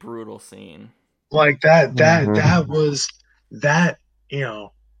 just a brutal scene. Like that that Mhm. that was that you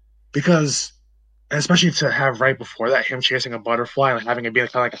know because and especially to have right before that him chasing a butterfly and having it be kind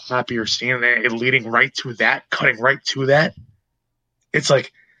of like a happier scene and then it leading right to that, cutting right to that. It's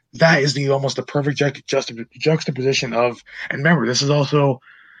like that is the almost the perfect juxtaposition of. And remember, this is also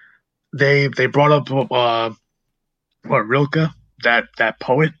they brought up what Rilke, that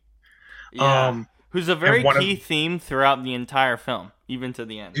poet, Yeah. um, Who's a and very one of key theme throughout the entire film, even to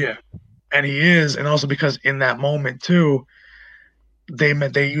the end. yeah, and he is, and also because in that moment too,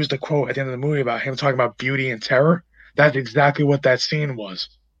 they used a quote at the end of the movie about him talking about beauty and terror. That's exactly what that scene was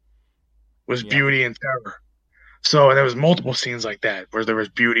Yep. beauty and terror. So, and there was multiple scenes like that where there was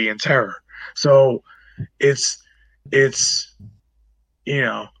beauty and terror. So it's it's you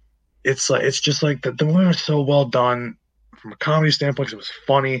know it's like it's just like the movie was so well done from a comedy standpoint 'cause it was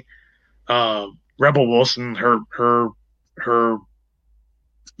funny. Uh, Rebel Wilson, her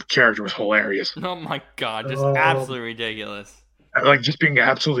character was hilarious. Oh my god, just Um, absolutely ridiculous. like just being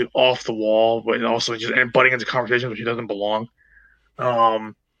absolutely off the wall, but also just and butting into conversations where she doesn't belong.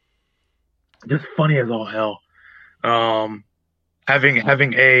 Um, just funny as all hell. Um,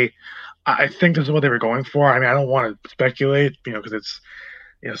 having a, I think this is what they were going for. I mean, I don't want to speculate, because it's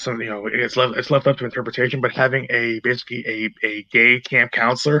some it's left up to interpretation. But having a basically a gay camp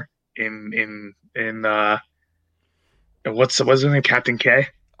counselor in what's his name, Captain K.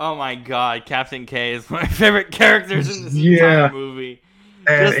 Oh my god, Captain K is one of my favorite characters in this entire Yeah, movie.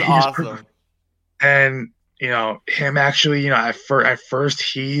 and Just he just awesome. and him actually at first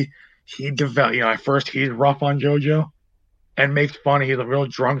he developed at first he's rough on JoJo and makes fun. He's a real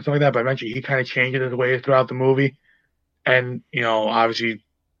drunk and stuff like that, but eventually he kind of changes his ways throughout the movie, and obviously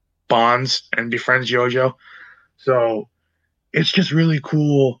bonds and befriends JoJo. So it's just really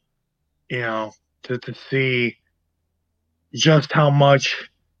cool, to see just how much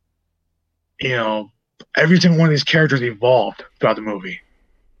you know every single one of these characters evolved throughout the movie.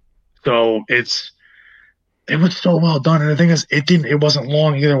 So it was so well done, and the thing is, it wasn't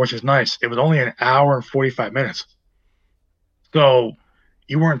long either, which is nice. It was only an hour and 45 minutes, so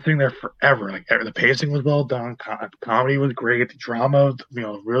you weren't sitting there forever. Like the pacing was well done, comedy was great, the drama,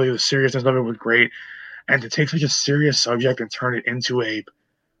 really the seriousness of it was great, and to take such a serious subject and turn it into a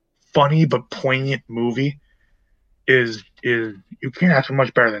funny but poignant movie is you can't ask for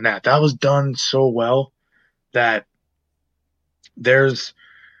much better than that. That was done so well that there's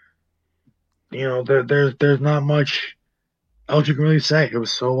there's not much else you can really say. It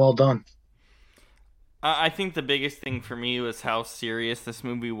was so well done. I think the biggest thing for me was how serious this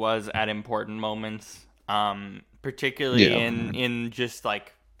movie was at important moments. Particularly Yeah. in just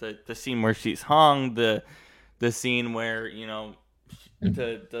like the scene where she's hung, the scene where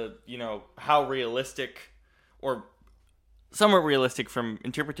the how realistic or somewhat realistic from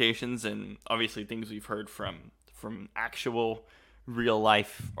interpretations and obviously things we've heard from actual real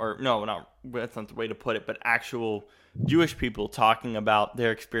life, or no, not that's not the way to put it, but actual Jewish people talking about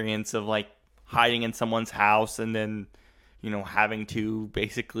their experience of like hiding in someone's house and then having to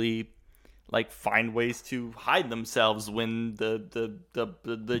basically like find ways to hide themselves when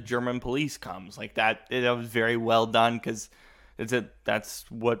the German police comes. Like that was very well done, because that's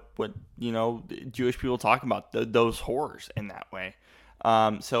what Jewish people talk about, those horrors in that way.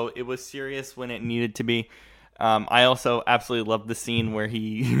 So it was serious when it needed to be. I also absolutely love the scene where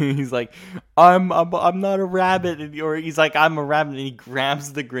he's like, I'm not a rabbit, or he's like, I'm a rabbit, and he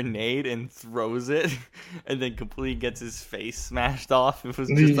grabs the grenade and throws it, and then completely gets his face smashed off. It was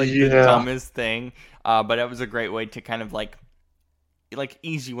just like the dumbest thing, but it was a great way to kind of like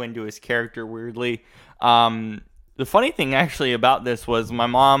ease you into his character weirdly. The funny thing actually about this was my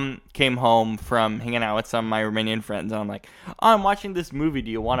mom came home from hanging out with some of my Romanian friends, and I'm like, oh, I'm watching this movie. Do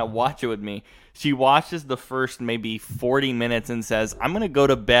you want to watch it with me? She watches the first maybe 40 minutes and says, I'm going to go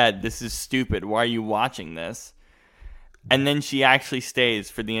to bed. This is stupid. Why are you watching this? And then she actually stays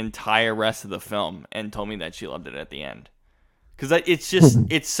for the entire rest of the film and told me that she loved it at the end. Because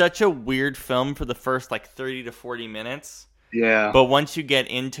it's such a weird film for the first like 30 to 40 minutes. Yeah. But once you get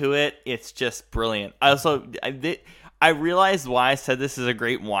into it, it's just brilliant. I realized why I said this is a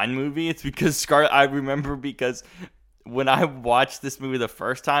great wine movie. It's because I remember because when I watched this movie the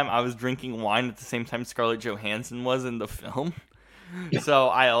first time, I was drinking wine at the same time Scarlett Johansson was in the film. So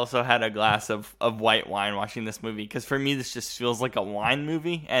I also had a glass of white wine watching this movie, because for me this just feels like a wine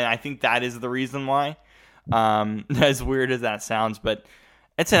movie, and I think that is the reason why. As weird as that sounds, but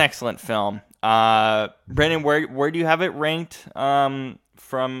it's an excellent film. Brandon, where do you have it ranked?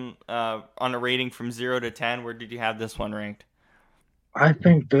 From on a rating from 0 to 10, where did you have this one ranked? I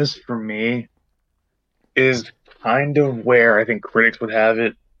think this for me is kind of where I think critics would have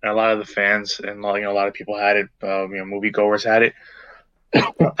it. And a lot of the fans and a lot of people had it. Moviegoers had it.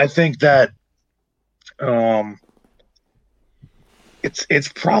 I think that it's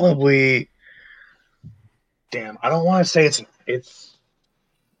probably, damn. I don't want to say it's.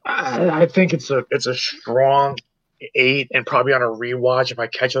 I think it's a strong 8, and probably on a rewatch, if I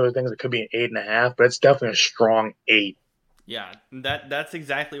catch other things, it could be an 8.5. But it's definitely a strong 8. Yeah, that's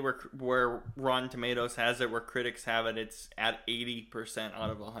exactly where Rotten Tomatoes has it, where critics have it. It's at 80%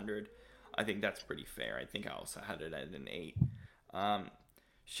 out of 100. I think that's pretty fair. I think I also had it at an 8.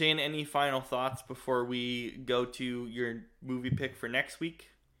 Shane, any final thoughts before we go to your movie pick for next week?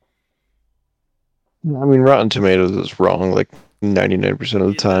 I mean, Rotten Tomatoes is wrong like 99% of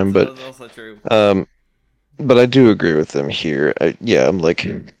the time, but That's also true. but I do agree with them here. I'm like,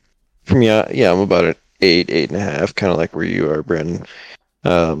 for me, I'm about an 8, 8.5, kind of like where you are, Brandon.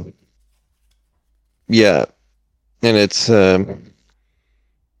 Yeah, and it's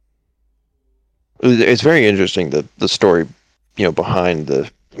very interesting, the story, behind the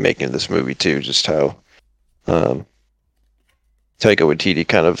making of this movie too, just how Taika Waititi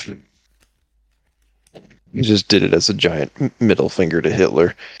kind of just did it as a giant middle finger to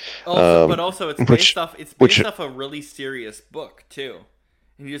Hitler. But also it's based off a really serious book too.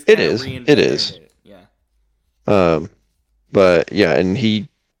 And he just it kind of is. reinvented It is. it. Yeah. But yeah, and he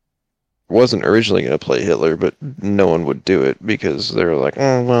wasn't originally going to play Hitler, but no one would do it because they were like,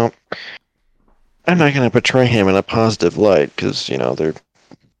 oh, well, I'm not going to portray him in a positive light because, they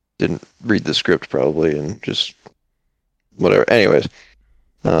didn't read the script probably and just whatever. Anyways,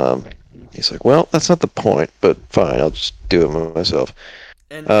 he's like, well, that's not the point, but fine, I'll just do it myself.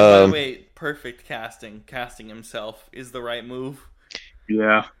 And by the way, perfect casting. Casting himself is the right move.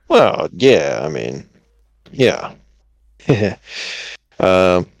 Yeah. Well, yeah, I mean, yeah.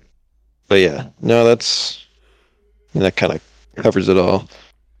 But yeah, no, that kind of covers it all.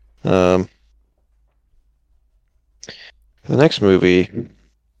 The next movie,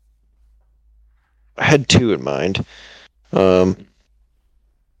 I had 2 in mind.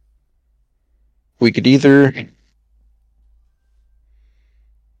 We could either.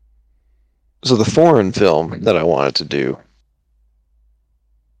 So the foreign film that I wanted to do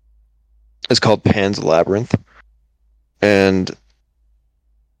is called Pan's Labyrinth, and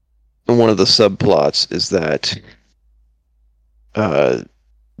one of the subplots is that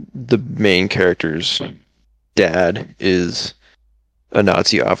the main character's dad is a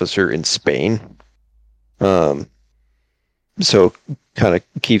Nazi officer in Spain. so kind of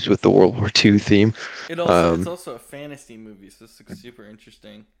keeps with the World War II theme. It's also a fantasy movie, so this looks super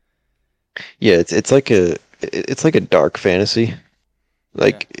interesting. Yeah, it's like a dark fantasy.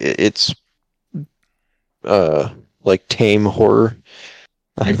 Like it's uh like tame horror,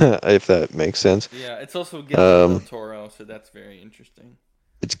 if that makes sense. Yeah, it's also Guillermo del Um, Toro, so that's very interesting.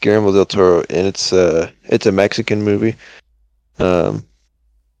 it's Guillermo del Toro, and it's a Mexican movie. Um,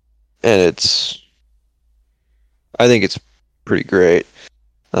 and I think it's pretty great.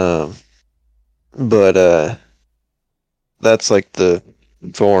 Um, but that's like the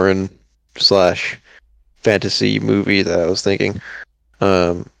foreign slash fantasy movie that I was thinking.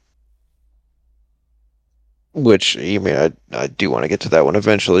 Um, which I mean, I do want to get to that one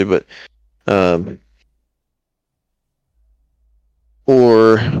eventually, but um,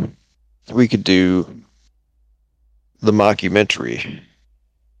 or we could do the mockumentary,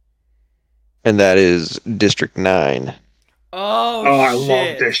 and that is District 9. Oh Oh, I love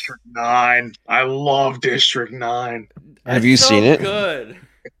shit! District 9. I love District 9. Have It's you seen so it? good.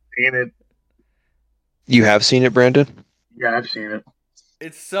 Seen it. You have seen it, Brandon? Yeah, I've seen it.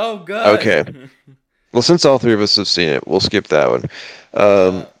 It's so Okay. good. Well, since all three of us have seen it, we'll skip that one.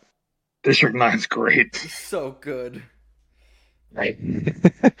 Yeah, District 9's great. so good.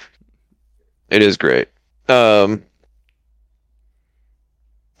 It is great. Um,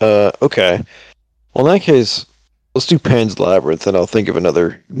 okay. Well, in that case, let's do Pan's Labyrinth, and I'll think of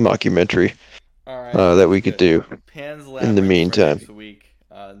another mockumentary All right, that sounds we could good. do Pan's in the Labyrinth for meantime. next week.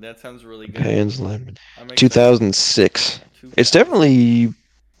 That sounds really good. Pan's Labyrinth. I'm excited. 2006. It's 2000. definitely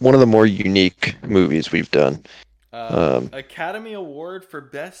one of the more unique movies we've done. Academy Award for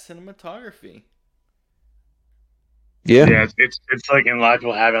Best Cinematography. Yeah, Yeah, it's like in a lot of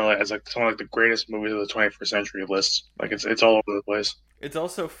people have it like, as like some of like the greatest movies of the 21st century lists. Like it's all over the place. It's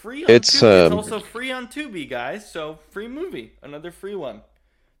also free on it's Tubi. It's also free on Tubi, guys. So free movie, another free one.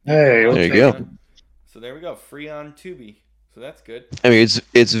 Hey, there you go. So there we go, free on Tubi. So that's good. I mean,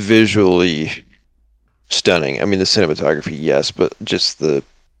 it's visually stunning. I mean, the cinematography, yes, but just the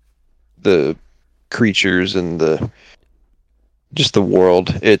creatures and just the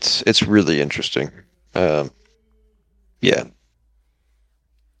world. It's really interesting. Yeah.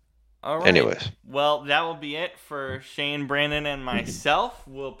 All right. Anyways, Well, that will be it for Shane, Brandon, and myself.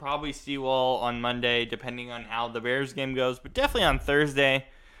 We'll probably see you all on Monday, depending on how the Bears game goes. But definitely on Thursday,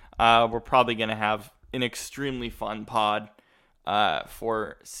 we're probably going to have an extremely fun pod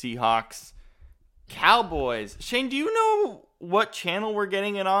for Seahawks Cowboys. Shane, do you know what channel we're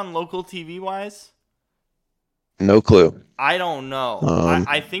getting it on, local TV wise? no clue. I don't know.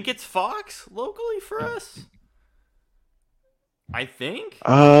 I think it's Fox locally for us. I think.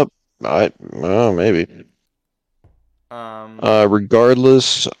 Maybe. Um,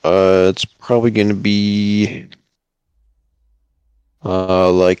 Regardless, it's probably going to be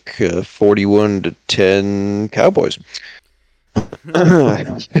like 41-10 Cowboys.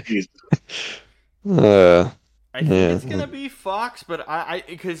 Jeez. I think it's gonna be Fox, but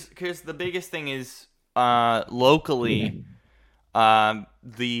because the biggest thing is locally,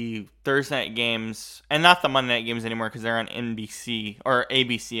 the Thursday night games and not the Monday night games anymore because they're on NBC or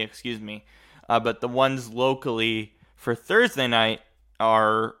ABC, excuse me. But the ones locally for Thursday night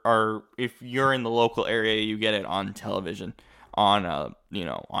are if you're in the local area, you get it on television, on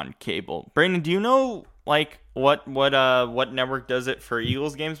on cable. Brandon, do you know like what network does it for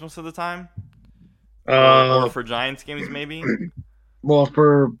Eagles games most of the time? Or for Giants games, maybe. Well,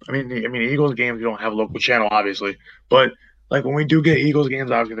 I mean, Eagles games we don't have a local channel, obviously, but like when we do get Eagles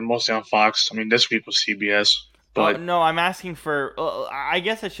games, obviously they're mostly on Fox. I mean, this week was CBS, Oh but no, I'm asking for. I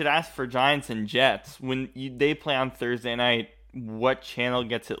guess I should ask for Giants and Jets when they play on Thursday night. What channel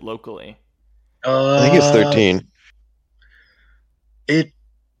gets it locally? I think it's 13. It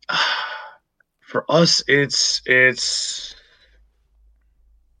for us, it's.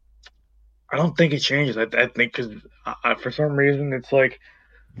 I don't think it changes. I think because for some reason it's like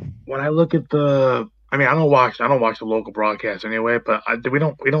when I look at the. I mean, I don't watch the local broadcast anyway. But we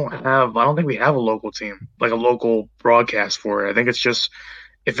don't have. I don't think we have a local team like a local broadcast for it. I think it's just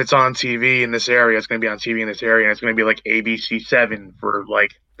if it's on TV in this area, it's going to be on TV in this area, and it's going to be like ABC 7 for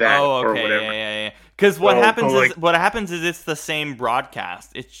like that Oh, or okay, whatever. yeah. Because what happens like, is it's the same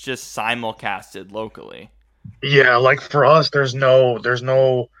broadcast. It's just simulcasted locally. yeah, like for us, there's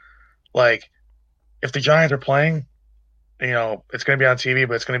no like if the Giants are playing, it's going to be on TV,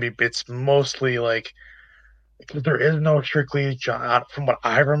 but it's mostly like because there is no strictly from what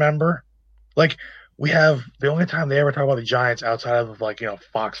I remember. Like we have the only time they ever talk about the Giants outside of like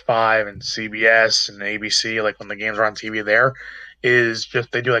Fox 5 and CBS and ABC, like when the games are on TV, there is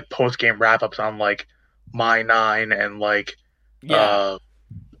just they do like post game wrap ups on like My Nine and like Yeah.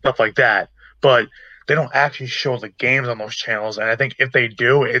 Stuff like that. But they don't actually show the games on those channels, and I think if they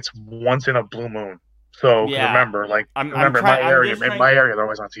do, it's once in a blue moon. So, because Yeah. remember, I'm in trying. I'm just in trying. my area, they're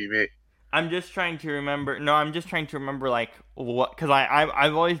always on TV. I'm just trying to remember. No, I'm just trying to remember like what, because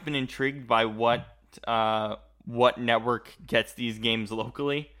I've always been intrigued by what network gets these games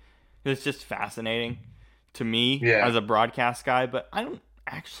locally. It's just fascinating to me Yeah. as a broadcast guy, but I don't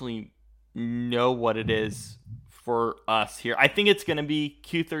actually know what it is for us here. I think it's gonna be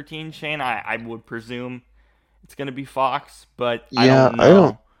Q13, Shane. I would presume it's gonna be Fox, but I Yeah, don't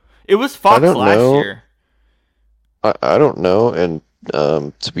know. It was Fox don't last know. year. I don't know, and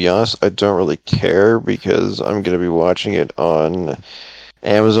to be honest, I don't really care because I'm gonna be watching it on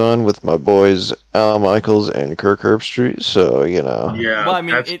Amazon with my boys Al Michaels and Kirk Herbstreit. So Yeah, Well, I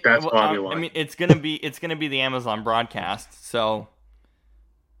mean, that's probably I why. mean, it's gonna be the Amazon broadcast, so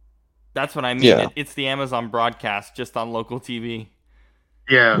that's what I mean. yeah, It's the Amazon broadcast just on local TV.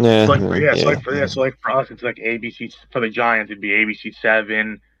 Yeah, yeah, so like for us, it's like ABC for the Giants. It'd be ABC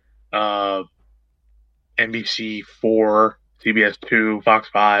 7, uh, NBC 4, CBS 2, Fox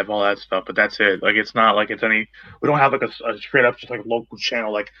 5, all that stuff. But that's it. Like it's not like it's any. We don't have like a straight up just like local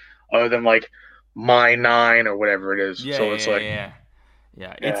channel like other than like My 9 or whatever it is. Yeah, So yeah, it's yeah, like yeah.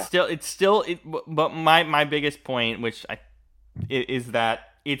 Yeah, yeah, it's still it. But my biggest point, which is that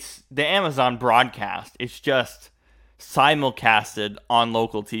it's the Amazon broadcast. It's just simulcasted on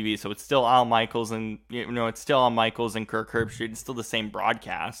local TV, so it's still Al Michaels and it's still Al Michaels and Kirk Herbstreit. It's still the same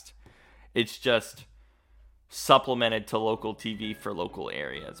broadcast. It's just supplemented to local TV for local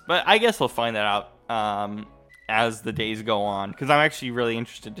areas. But I guess we'll find that out as the days go on, because I'm actually really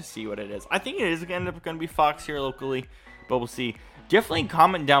interested to see what it is. I think it is going to end up going to be Fox here locally, but we'll see. Definitely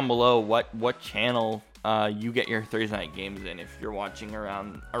comment down below what channel you get your Thursday night games in if you're watching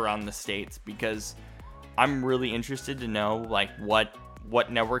around the states, because I'm really interested to know like what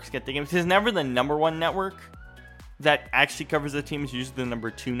networks get the games. Because it's never the number one network that actually covers the team. It's usually the number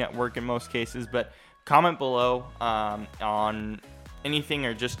 2 network in most cases. But comment below on anything,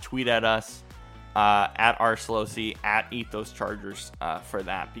 or just tweet at us at @RSlowC, at Ethos Chargers for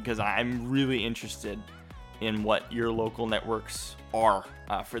that, because I'm really interested in what your local networks are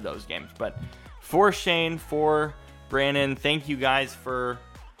for those games. But for Shane, for Brandon, thank you guys for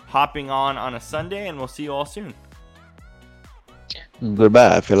hopping on a Sunday, and we'll see you all soon.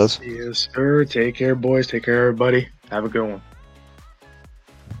 Goodbye, fellas. yes, sir. Take care, boys. Take care, everybody. Have a good one.